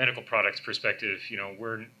medical products perspective,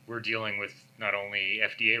 we're dealing with not only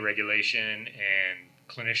FDA regulation and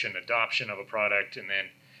clinician adoption of a product, and then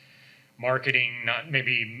marketing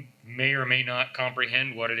may or may not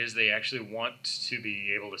comprehend what it is they actually want to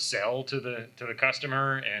be able to sell to the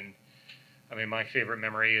customer. And my favorite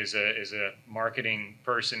memory is a marketing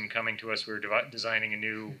person coming to us. We were designing a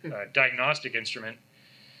new diagnostic instrument,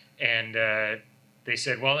 and they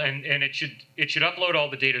said, well, and it should upload all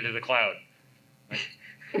the data to the cloud.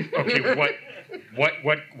 Okay,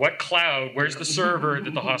 what cloud? Where's the server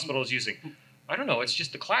that the hospital is using? I don't know. It's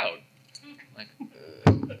just the cloud.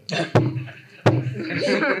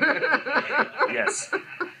 Yes.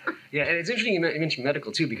 Yeah, and it's interesting you mentioned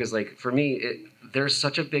medical too, because for me, there's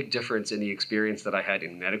such a big difference in the experience that I had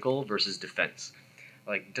in medical versus defense.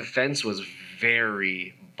 Defense was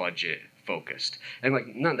very budget focused,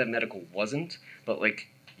 and not that medical wasn't, but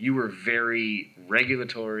you were very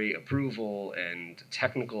regulatory approval and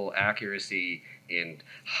technical accuracy and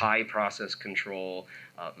high process control,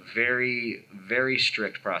 very, very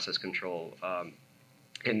strict process control.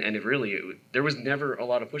 And there was never a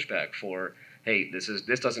lot of pushback for, hey,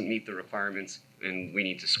 this doesn't meet the requirements and we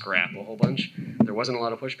need to scrap a whole bunch. There wasn't a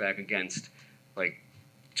lot of pushback against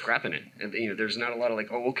scrapping it. And, there's not a lot of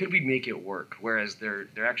oh, well, could we make it work? Whereas there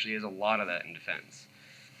actually is a lot of that in defense.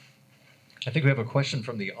 I think we have a question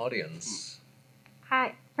from the audience.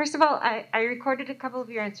 Hi. First of all, I recorded a couple of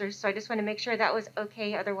your answers, so I just want to make sure that was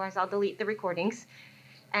okay. Otherwise, I'll delete the recordings.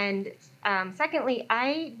 And secondly,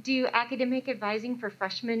 I do academic advising for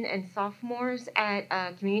freshmen and sophomores at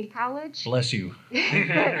a community college. Bless you.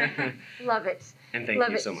 Love it. And thank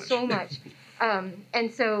you so much. So much.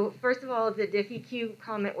 And so, first of all, the DiffEQ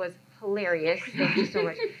comment was hilarious. Thank you so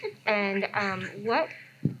much. And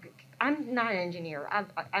I'm not an engineer.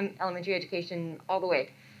 I'm elementary education all the way.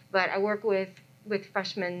 But I work with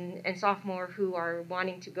freshmen and sophomore who are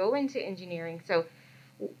wanting to go into engineering. So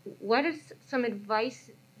what is some advice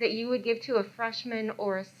that you would give to a freshman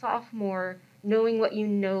or a sophomore knowing what you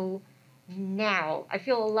know now? I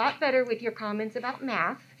feel a lot better with your comments about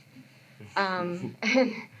math.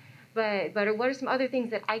 But what are some other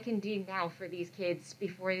things that I can do now for these kids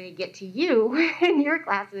before they get to you in your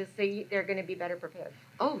classes so they're going to be better prepared?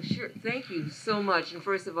 Oh, sure. Thank you so much. And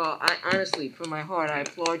first of all, I honestly, from my heart, I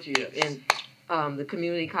applaud you in the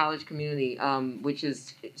community college community, which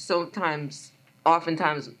is oftentimes,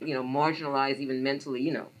 marginalized even mentally,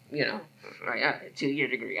 right, 2-year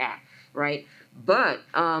degree, right? But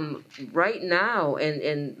right now,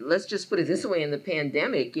 and let's just put it this way, in the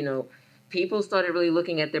pandemic, people started really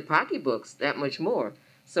looking at their pocketbooks that much more.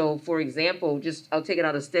 So, for example, I'll take it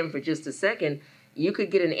out of STEM for just a second. You could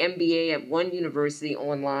get an MBA at one university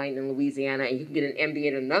online in Louisiana, and you could get an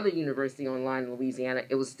MBA at another university online in Louisiana.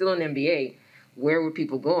 It was still an MBA. Where were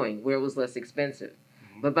people going? Where it was less expensive?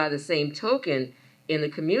 But by the same token, in the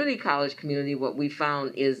community college community, what we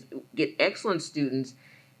found is get excellent students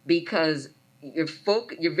because you're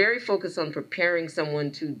very focused on preparing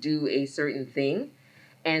someone to do a certain thing.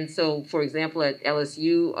 And so, for example, at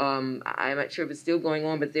LSU, I'm not sure if it's still going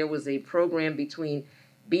on, but there was a program between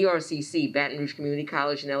BRCC, Baton Rouge Community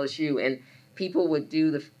College, and LSU, and people would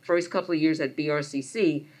do the first couple of years at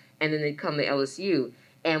BRCC, and then they'd come to LSU.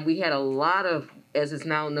 And we had a lot of, as is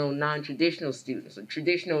now known, non-traditional students. So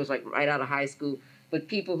traditional is like right out of high school, but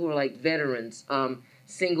people who are like veterans,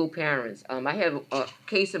 single parents. I have a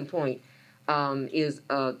case in point,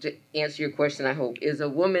 to answer your question, I hope, is a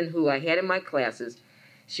woman who I had in my classes.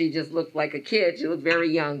 She just looked like a kid. She looked very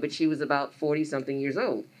young, but she was about 40-something years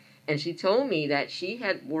old. And she told me that she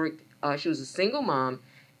had worked, she was a single mom,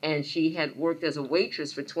 and she had worked as a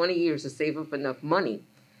waitress for 20 years to save up enough money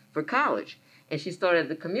for college. And she started at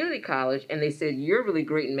the community college, and they said, you're really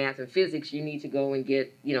great in math and physics. You need to go and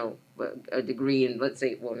get, a degree in, let's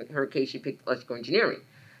say, well, in her case, she picked electrical engineering.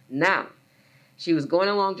 Now, she was going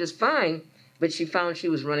along just fine, but she found she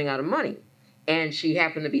was running out of money. And she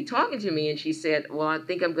happened to be talking to me, and she said, well, I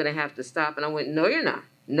think I'm going to have to stop. And I went, no, you're not.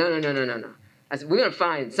 No. I said, we're going to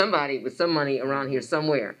find somebody with some money around here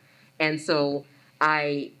somewhere. And so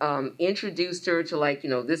I introduced her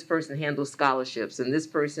to, this person handles scholarships, and this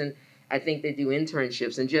person, I think they do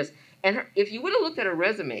internships. And if you would have looked at her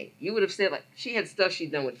resume, you would have said, she had stuff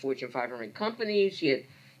she'd done with Fortune 500 companies. She had,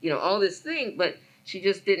 all this thing, but she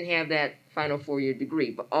just didn't have that final 4-year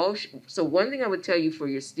degree. But so one thing I would tell you for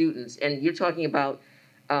your students, and you're talking about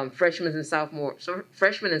freshmen and sophomores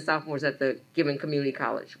at the given community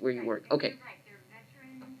college where you work. Okay. Right. They're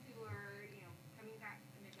veterans who are, coming back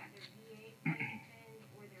and they've got their VA license,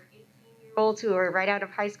 or they're 18-year-olds who are right out of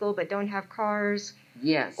high school but don't have cars.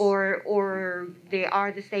 Yes. Or they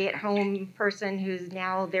are the stay-at-home person who's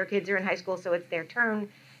now their kids are in high school, so it's their turn.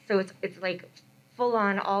 So it's like full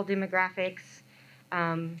on all demographics.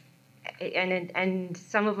 And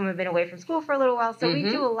some of them have been away from school for a little while, so we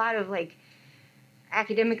do a lot of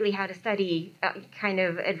academically how to study kind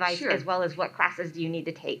of advice, Sure. as well as what classes do you need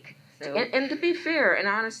to take. So And to be fair, and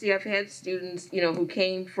honestly, I've had students, who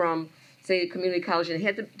came from, say, a community college and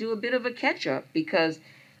had to do a bit of a catch-up because,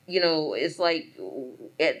 it's like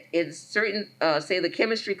it's certain, say, the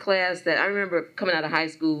chemistry class that I remember coming out of high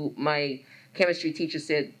school, my chemistry teacher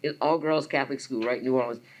said, all girls Catholic school, right, New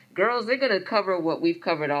Orleans. Girls, they're going to cover what we've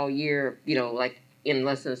covered all year, in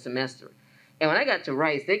less than a semester. And when I got to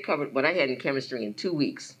Rice, they covered what I had in chemistry in 2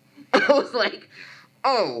 weeks. I was like,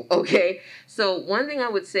 oh, okay. So one thing I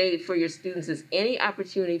would say for your students is any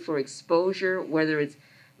opportunity for exposure, whether it's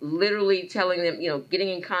literally telling them, getting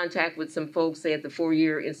in contact with some folks, say, at the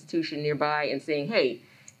 4-year institution nearby and saying, hey,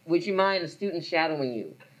 would you mind a student shadowing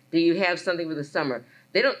you? Do you have something for the summer?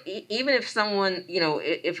 They don't, even if someone,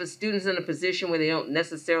 if a student's in a position where they don't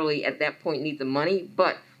necessarily at that point need the money.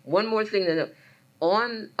 But one more thing that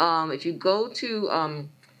if you go to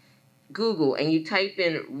Google and you type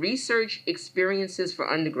in research experiences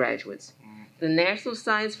for undergraduates, the National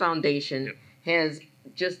Science Foundation has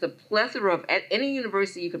just a plethora of, at any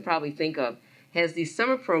university you can probably think of, has these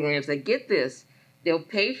summer programs that, get this, they'll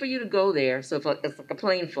pay for you to go there. So if it's like a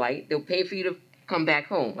plane flight, they'll pay for you to come back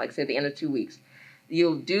home, like say at the end of 2 weeks.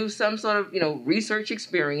 You'll do some sort of, research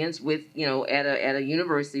experience with, at a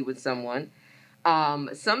university with someone.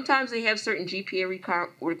 Sometimes they have certain GPA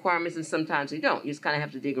requirements and sometimes they don't. You just kind of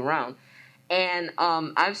have to dig around. And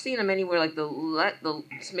I've seen them anywhere, like the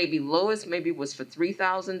maybe lowest maybe was for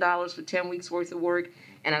 $3,000 for 10 weeks worth of work.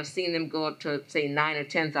 And I've seen them go up to, say, $9,000 or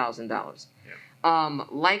 $10,000. Yeah.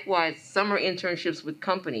 Likewise, summer internships with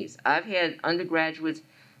companies. I've had undergraduates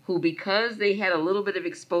who, because they had a little bit of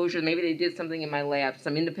exposure, maybe they did something in my lab,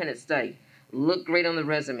 some independent study, looked great on the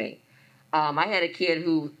resume. I had a kid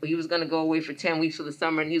who he was going to go away for 10 weeks for the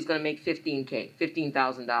summer, and he was going to make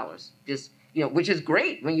 $15,000, just which is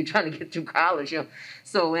great when you're trying to get through college.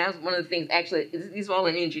 So that's one of the things. Actually, these are all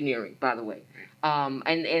in engineering, by the way.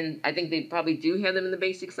 And I think they probably do have them in the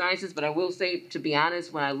basic sciences. But I will say, to be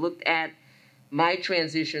honest, when I looked at my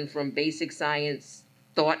transition from basic science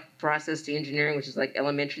thought process to engineering, which is like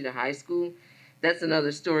elementary to high school, that's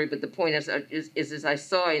another story. But the point is I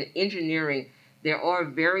saw in engineering, there are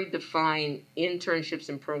very defined internships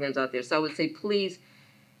and programs out there. So I would say, please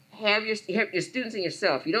have your students and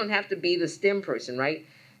yourself. You don't have to be the STEM person, right?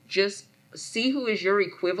 Just see who is your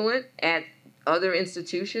equivalent at other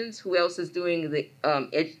institutions, who else is doing the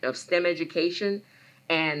STEM education.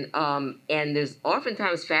 And there's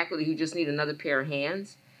oftentimes faculty who just need another pair of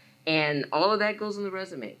hands. And all of that goes in the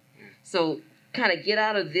resume. So kind of get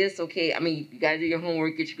out of this, okay, I mean, you got to do your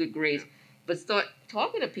homework, get your good grades, but start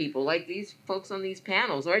talking to people like these folks on these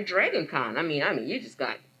panels or at Dragon Con. I mean, you just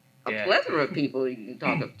got a plethora of people you can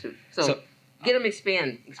talk up to. So get them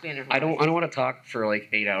expand their horizons. I don't want to talk for like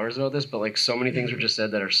 8 hours about this, but like so many things were just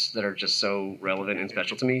said that are just so relevant and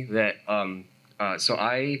special to me that so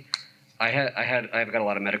I've got a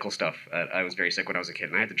lot of medical stuff. I was very sick when I was a kid,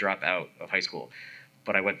 and I had to drop out of high school.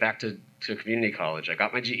 But I went back to community college. I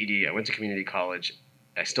got my GED. I went to community college.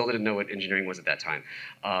 I still didn't know what engineering was at that time.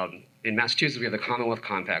 In Massachusetts, we have the Commonwealth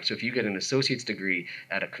Compact. So if you get an associate's degree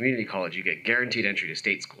at a community college, you get guaranteed entry to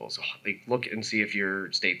state schools. So they look and see if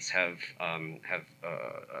your states have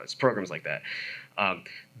programs like that.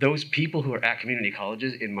 Those people who are at community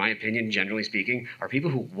colleges, in my opinion, generally speaking, are people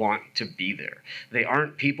who want to be there. They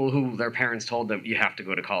aren't people who their parents told them you have to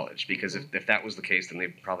go to college, because if that was the case, then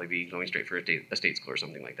they'd probably be going straight for a state school or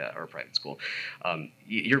something like that, or a private school.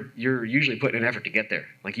 You're usually putting an effort to get there.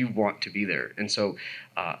 Like, you want to be there. And so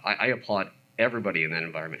I applaud everybody in that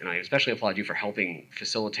environment, and I especially applaud you for helping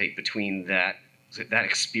facilitate between that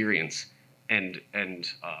experience and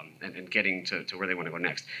getting to where they want to go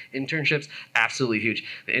next. Internships, absolutely huge.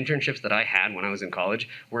 The internships that I had when I was in college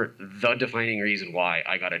were the defining reason why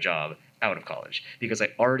I got a job out of college, because I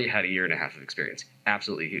already had a year and a half of experience.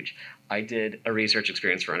 Absolutely huge. I did a research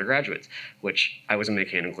experience for undergraduates, which I was a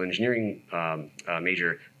mechanical engineering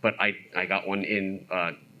major, but I got one in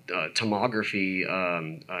tomography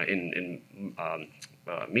in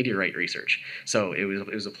meteorite research. So it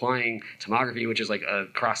was applying tomography, which is like a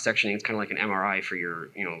cross sectioning. It's kind of like an MRI for your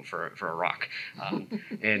for a rock,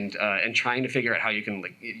 and trying to figure out how you can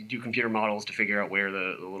do computer models to figure out where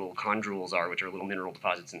the little chondrules are, which are little mineral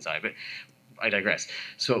deposits inside. But I digress.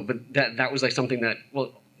 So, but that was like something that,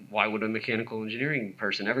 well, why would a mechanical engineering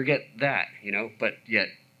person ever get that? But yet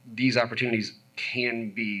these opportunities can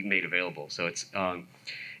be made available. So it's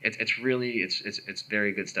really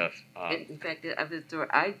very good stuff. In fact, the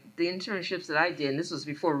internships that I did, and this was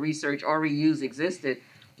before research or reuse existed,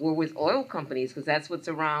 were with oil companies, because that's what's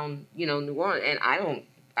around New Orleans. And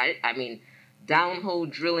I mean, downhole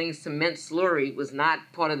drilling cement slurry was not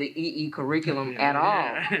part of the EE curriculum at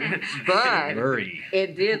all. But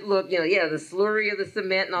it did look, the slurry of the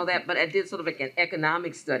cement and all that. But I did sort of like an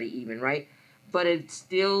economic study, even, right? But it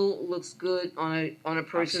still looks good on a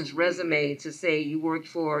person's resume to say you worked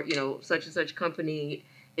for such and such company.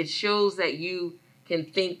 It shows that you can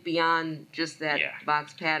think beyond just that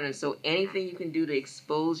box pattern. So anything you can do to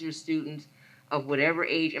expose your students of whatever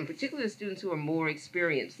age, and particularly the students who are more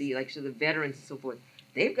experienced, the veterans and so forth,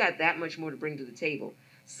 they've got that much more to bring to the table.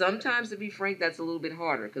 Sometimes, to be frank, that's a little bit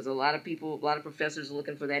harder, because a lot of professors are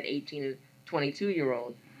looking for that 18 to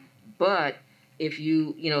 22-year-old. But if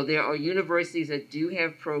there are universities that do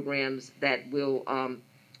have programs that will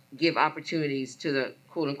give opportunities to the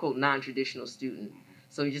quote-unquote non-traditional student.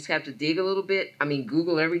 So you just have to dig a little bit. I mean,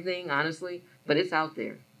 Google everything, honestly, but it's out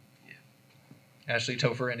there. Yeah. Ashley,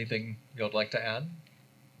 Topher, anything you'd like to add?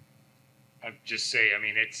 I'd just say, I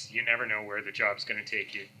mean, you never know where the job's going to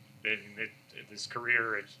take you. This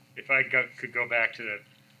career, if I could go back to the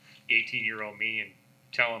 18-year-old me and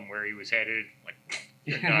tell him where he was headed, like,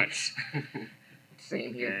 you're nuts.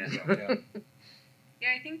 Same here. Yeah,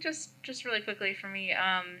 I think just really quickly for me,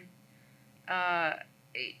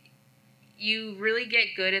 you really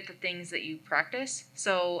get good at the things that you practice.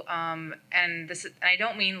 So, and this, I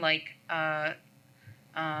don't mean like math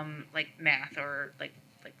or like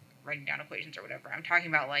writing down equations or whatever. I'm talking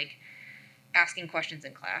about like asking questions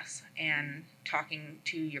in class and talking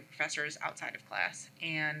to your professors outside of class,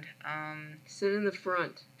 and sit in the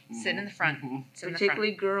front. Sit in the front.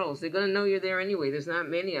 Particularly girls. They're going to know you're there anyway. There's not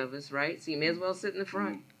many of us, right? So you may as well sit in the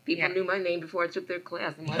front. People knew my name before I took their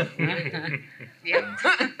class. I'm like, yeah.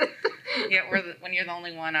 Yeah, when you're the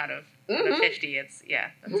only one out of 50, that's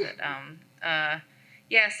it.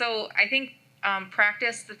 Yeah, so I think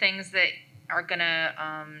practice the things that are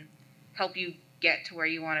gonna help you get to where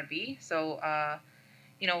you want to be. So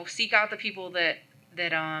seek out the people that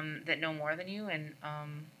know more than you, and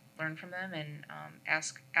learn from them, and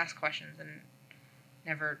ask questions, and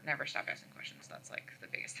never stop asking questions. That's like the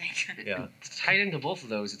biggest thing. Yeah. Tied into both of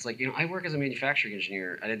those, it's like, I work as a manufacturing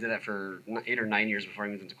engineer. I did that for 8 or 9 years before I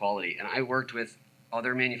moved into quality, and I worked with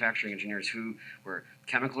other manufacturing engineers who were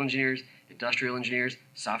chemical engineers, industrial engineers,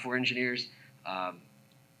 software engineers.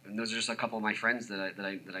 And those are just a couple of my friends that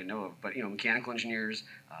I know of. But mechanical engineers.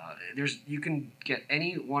 You can get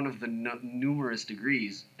any one of the numerous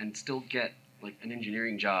degrees and still get like an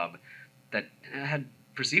engineering job that had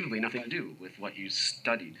perceivably nothing to do with what you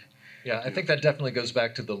studied. Yeah, I think that definitely goes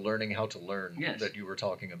back to the learning how to learn that you were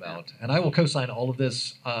talking about. Yeah. And I will co-sign all of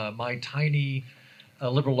this. My tiny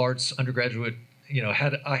liberal arts undergraduate,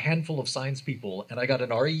 had a handful of science people, and I got an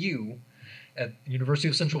REU at University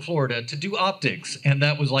of Central Florida to do optics, and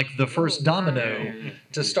that was like the first domino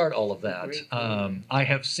to start all of that. I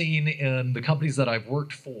have seen in the companies that I've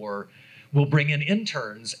worked for, will bring in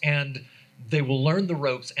interns, and they will learn the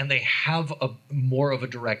ropes, and they have more of a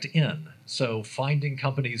direct in. So finding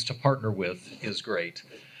companies to partner with is great.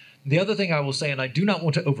 The other thing I will say, and I do not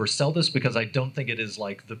want to oversell this because I don't think it is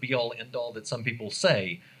like the be-all, end-all that some people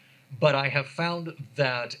say, but I have found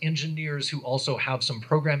that engineers who also have some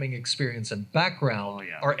programming experience and background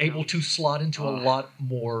are able to slot into a lot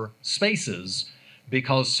more spaces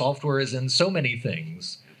because software is in so many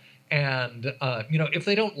things. And, if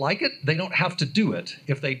they don't like it, they don't have to do it.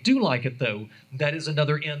 If they do like it, though, that is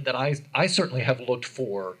another end that I certainly have looked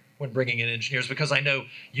for when bringing in engineers, because I know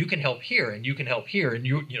you can help here and you can help here, and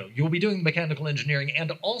you'll be doing mechanical engineering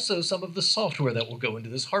and also some of the software that will go into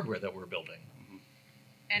this hardware that we're building.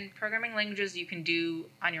 And programming languages you can do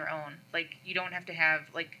on your own. Like, you don't have to have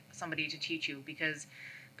like somebody to teach you, because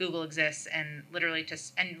Google exists, and literally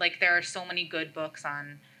there are so many good books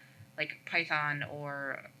on like Python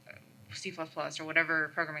or C++ or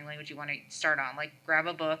whatever programming language you want to start on. Like, grab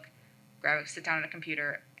a book, sit down at a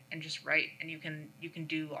computer and just write, and you can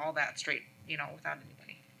do all that straight, without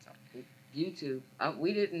anybody. So YouTube.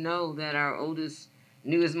 We didn't know that our oldest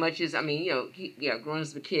knew as much as, growing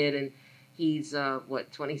as a kid, and he's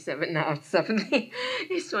 27 now, 17.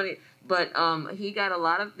 He's 20, but he got a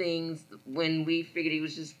lot of things when we figured he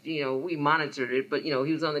was just, we monitored it, but he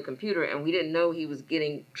was on the computer, and we didn't know he was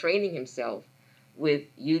training himself with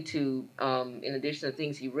YouTube in addition to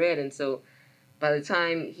things he read. And so by the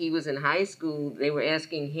time he was in high school, they were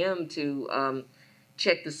asking him to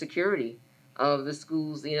check the security of the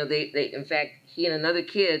schools. They in fact, he and another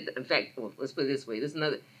kid, let's put it this way,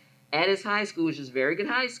 at his high school, which is a very good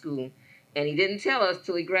high school, and he didn't tell us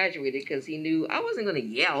till he graduated, because he knew I wasn't going to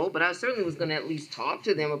yell, but I certainly was going to at least talk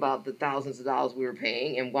to them about the thousands of dollars we were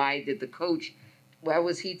paying, and why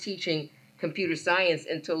was he teaching computer science,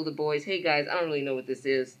 and told the boys, hey guys, I don't really know what this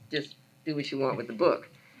is, just do what you want with the book.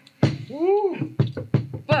 Woo!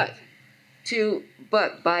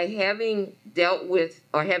 But by having dealt with,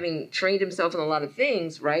 or having trained himself in a lot of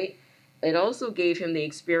things, right, it also gave him the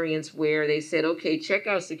experience where they said, okay, check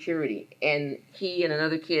our security. And he and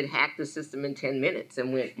another kid hacked the system in 10 minutes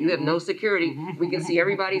and went, you have no security. We can see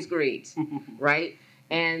everybody's grades, right?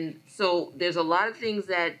 And so there's a lot of things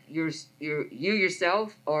that you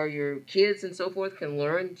yourself or your kids and so forth can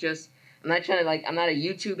learn. I'm not trying to, I'm not a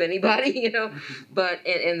YouTube anybody, but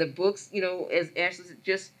in the books, as Ashley said,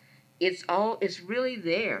 it's really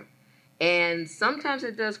there. And sometimes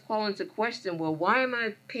it does call into question, well, why am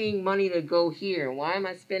I paying money to go here? Why am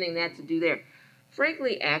I spending that to do there?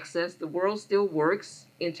 Frankly, access, the world still works.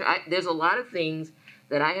 There's a lot of things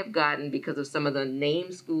that I have gotten because of some of the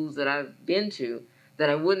name schools that I've been to that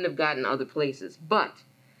I wouldn't have gotten other places. But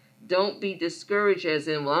don't be discouraged as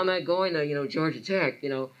in, well, I'm not going to, Georgia Tech,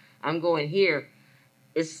 I'm going here.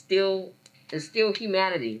 It's still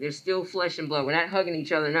humanity. There's still flesh and blood. We're not hugging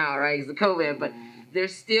each other now, right? It's the COVID, but they're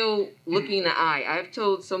still looking in the eye. I've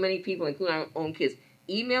told so many people, including our own kids,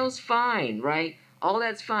 email's fine, right? All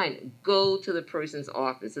that's fine. Go to the person's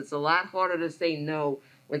office. It's a lot harder to say no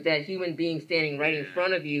with that human being standing right in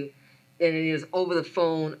front of you than it is over the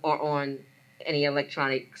phone or on any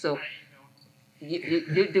electronic. So, you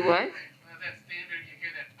do what? That standard, you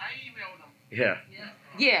hear that. I emailed them. Yeah.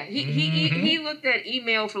 Yeah, he looked at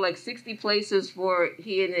email for like 60 places for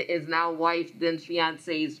he and his now wife, then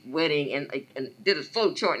fiance's wedding, and did a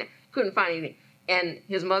flow chart and couldn't find anything. And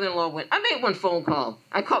his mother-in-law went, I made one phone call.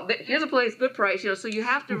 I called, here's a place, good price, So you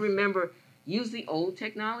have to remember, use the old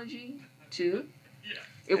technology too.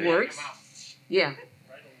 It works. Yeah.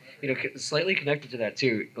 Slightly connected to that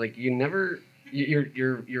too. Like, you never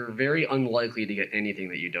you're very unlikely to get anything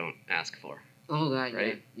that you don't ask for. Oh God,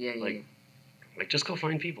 Right? yeah. Like just go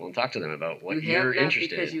find people and talk to them about what You have you're not interested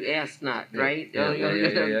because in. you ask not, Yeah. right?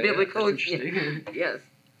 Yeah. Biblical. That's interesting. Yes.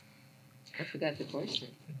 I forgot the question.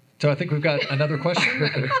 So I think we've got another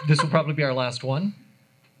question. This will probably be our last one.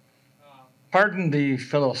 Pardon the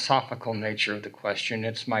philosophical nature of the question.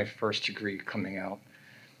 It's my first degree coming out.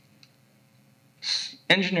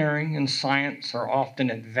 Engineering and science are often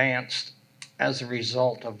advanced as a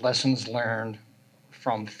result of lessons learned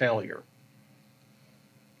from failure.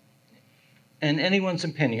 In anyone's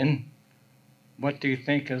opinion, what do you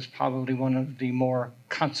think is probably one of the more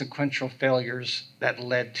consequential failures that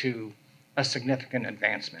led to a significant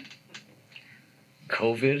advancement?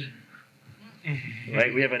 COVID.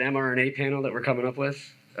 Right, we have an mRNA panel that we're coming up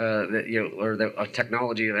with, a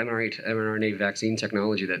technology of mRNA vaccine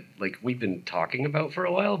technology that like we've been talking about for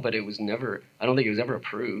a while, but it was never. I don't think it was ever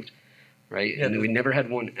approved, right? Yeah, and we never had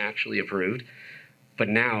one actually approved, but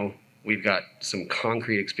now we've got some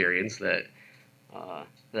concrete experience that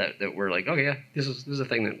that we're like, okay, yeah, this is a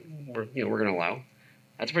thing that we're going to allow.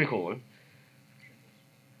 That's a pretty cool one.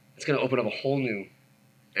 It's going to open up a whole new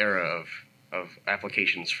era of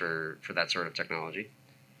applications for that sort of technology,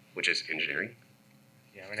 which is engineering.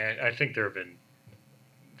 Yeah, I mean, I think there have been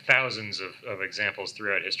thousands of examples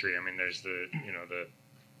throughout history. I mean, there's the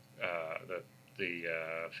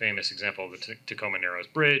famous example of the Tacoma Narrows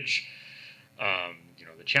Bridge,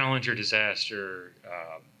 the Challenger disaster,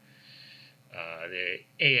 the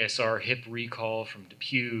ASR hip recall from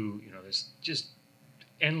Depew. There's just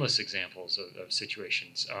endless examples of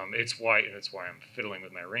situations. It's why I'm fiddling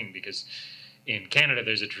with my ring, because in Canada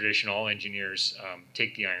there's a tradition all engineers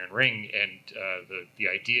take the iron ring, and the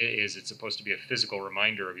idea is it's supposed to be a physical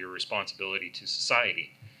reminder of your responsibility to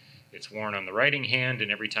society. It's worn on the writing hand,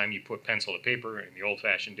 and every time you put pencil to paper in the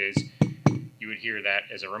old-fashioned days, you would hear that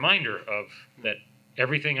as a reminder of that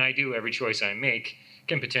everything I do, every choice I make,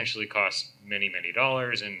 can potentially cost many, many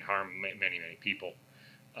dollars and harm many, many people.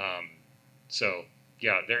 So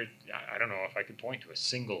yeah, I don't know if I could point to a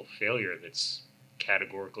single failure that's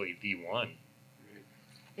categorically the one.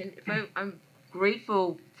 And I'm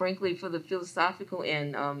grateful, frankly, for the philosophical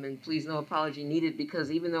end, and please no apology needed, because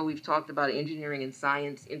even though we've talked about engineering and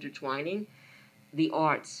science intertwining, the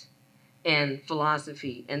arts and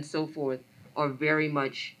philosophy and so forth are very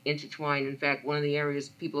much intertwined. In fact, one of the areas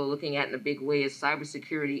people are looking at in a big way is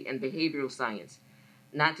cybersecurity and behavioral science.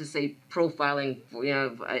 Not to say profiling,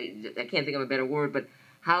 I can't think of a better word, but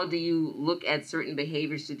how do you look at certain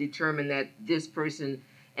behaviors to determine that this person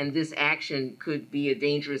and this action could be a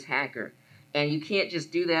dangerous hacker? And you can't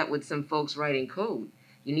just do that with some folks writing code.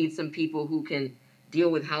 You need some people who can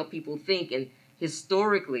deal with how people think, and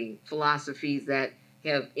historically philosophies that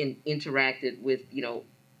have interacted with,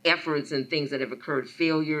 efforts and things that have occurred,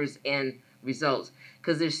 failures and results.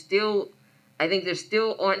 Because I think there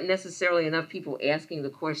still aren't necessarily enough people asking the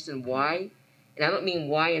question why. And I don't mean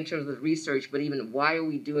why in terms of research, but even why are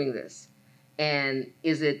we doing this? And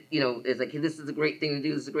is it, it's like, this is a great thing to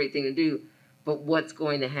do, this is a great thing to do, but what's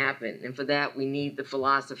going to happen? And for that, we need the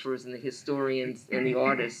philosophers and the historians and the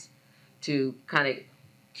artists to kind of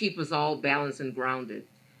keep us all balanced and grounded.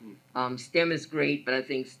 STEM is great, but I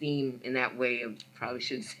think STEAM in that way, I probably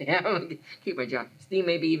shouldn't say, I'm going to keep my job. STEAM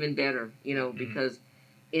may be even better, because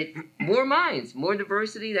more minds, more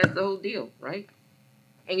diversity, that's the whole deal, right?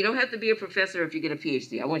 And you don't have to be a professor if you get a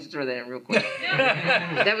PhD. I want you to throw that in real quick.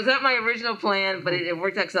 That was not my original plan, but it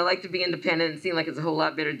worked out because I like to be independent. It seemed like it's a whole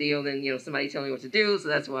lot better deal than somebody telling me what to do, so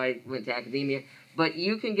that's why I went to academia. But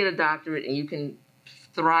you can get a doctorate and you can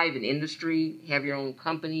thrive in industry, have your own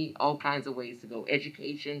company, all kinds of ways to go.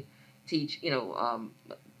 Education, teach, in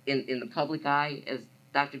the public eye, as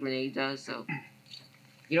Dr. Granade does. So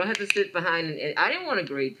you don't have to sit behind. And I didn't want to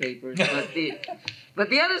grade papers, but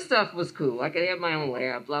the other stuff was cool. I could have my own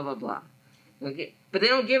lab, blah, blah, blah. Okay, but they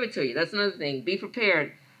don't give it to you. That's another thing. Be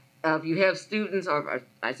prepared. If you have students, or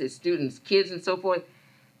I say students, kids and so forth,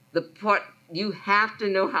 you have to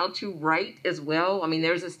know how to write as well. I mean,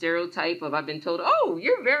 there's a stereotype of, I've been told, oh,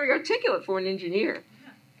 you're very articulate for an engineer.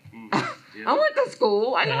 I went to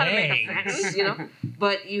school. I know how to make a sentence,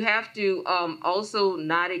 But you have to also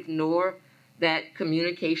not ignore that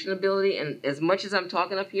communication ability. And as much as I'm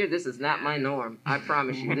talking up here, this is not my norm. I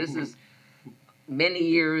promise you. This is many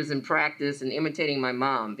years in practice and imitating my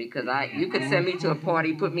mom, because you could send me to a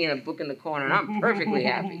party, put me in a book in the corner, and I'm perfectly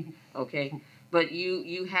happy, okay? But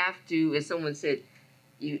you have to, as someone said,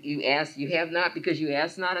 you ask, you have not because you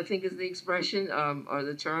ask not, I think is the expression, or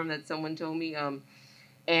the term that someone told me.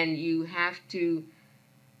 And you have to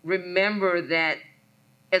remember that,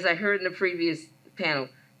 as I heard in the previous panel,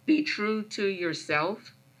 be true to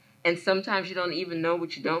yourself. And sometimes you don't even know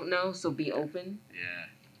what you don't know, so be open.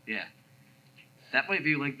 Yeah. That might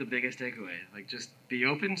be like the biggest takeaway. Like, just be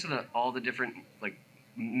open to all the different like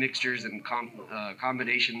mixtures and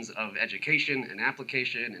combinations of education and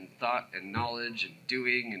application and thought and knowledge and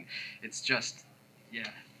doing, and it's just, yeah.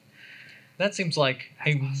 That seems like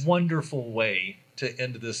a wonderful way to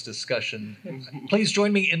end this discussion. Please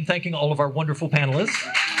join me in thanking all of our wonderful panelists.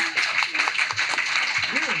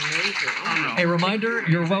 A reminder,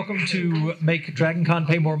 you're welcome to make DragonCon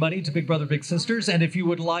pay more money to Big Brother Big Sisters, and if you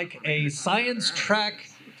would like a science track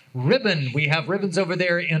ribbon, we have ribbons over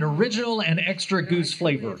there in original and extra goose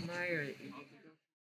flavor. Admire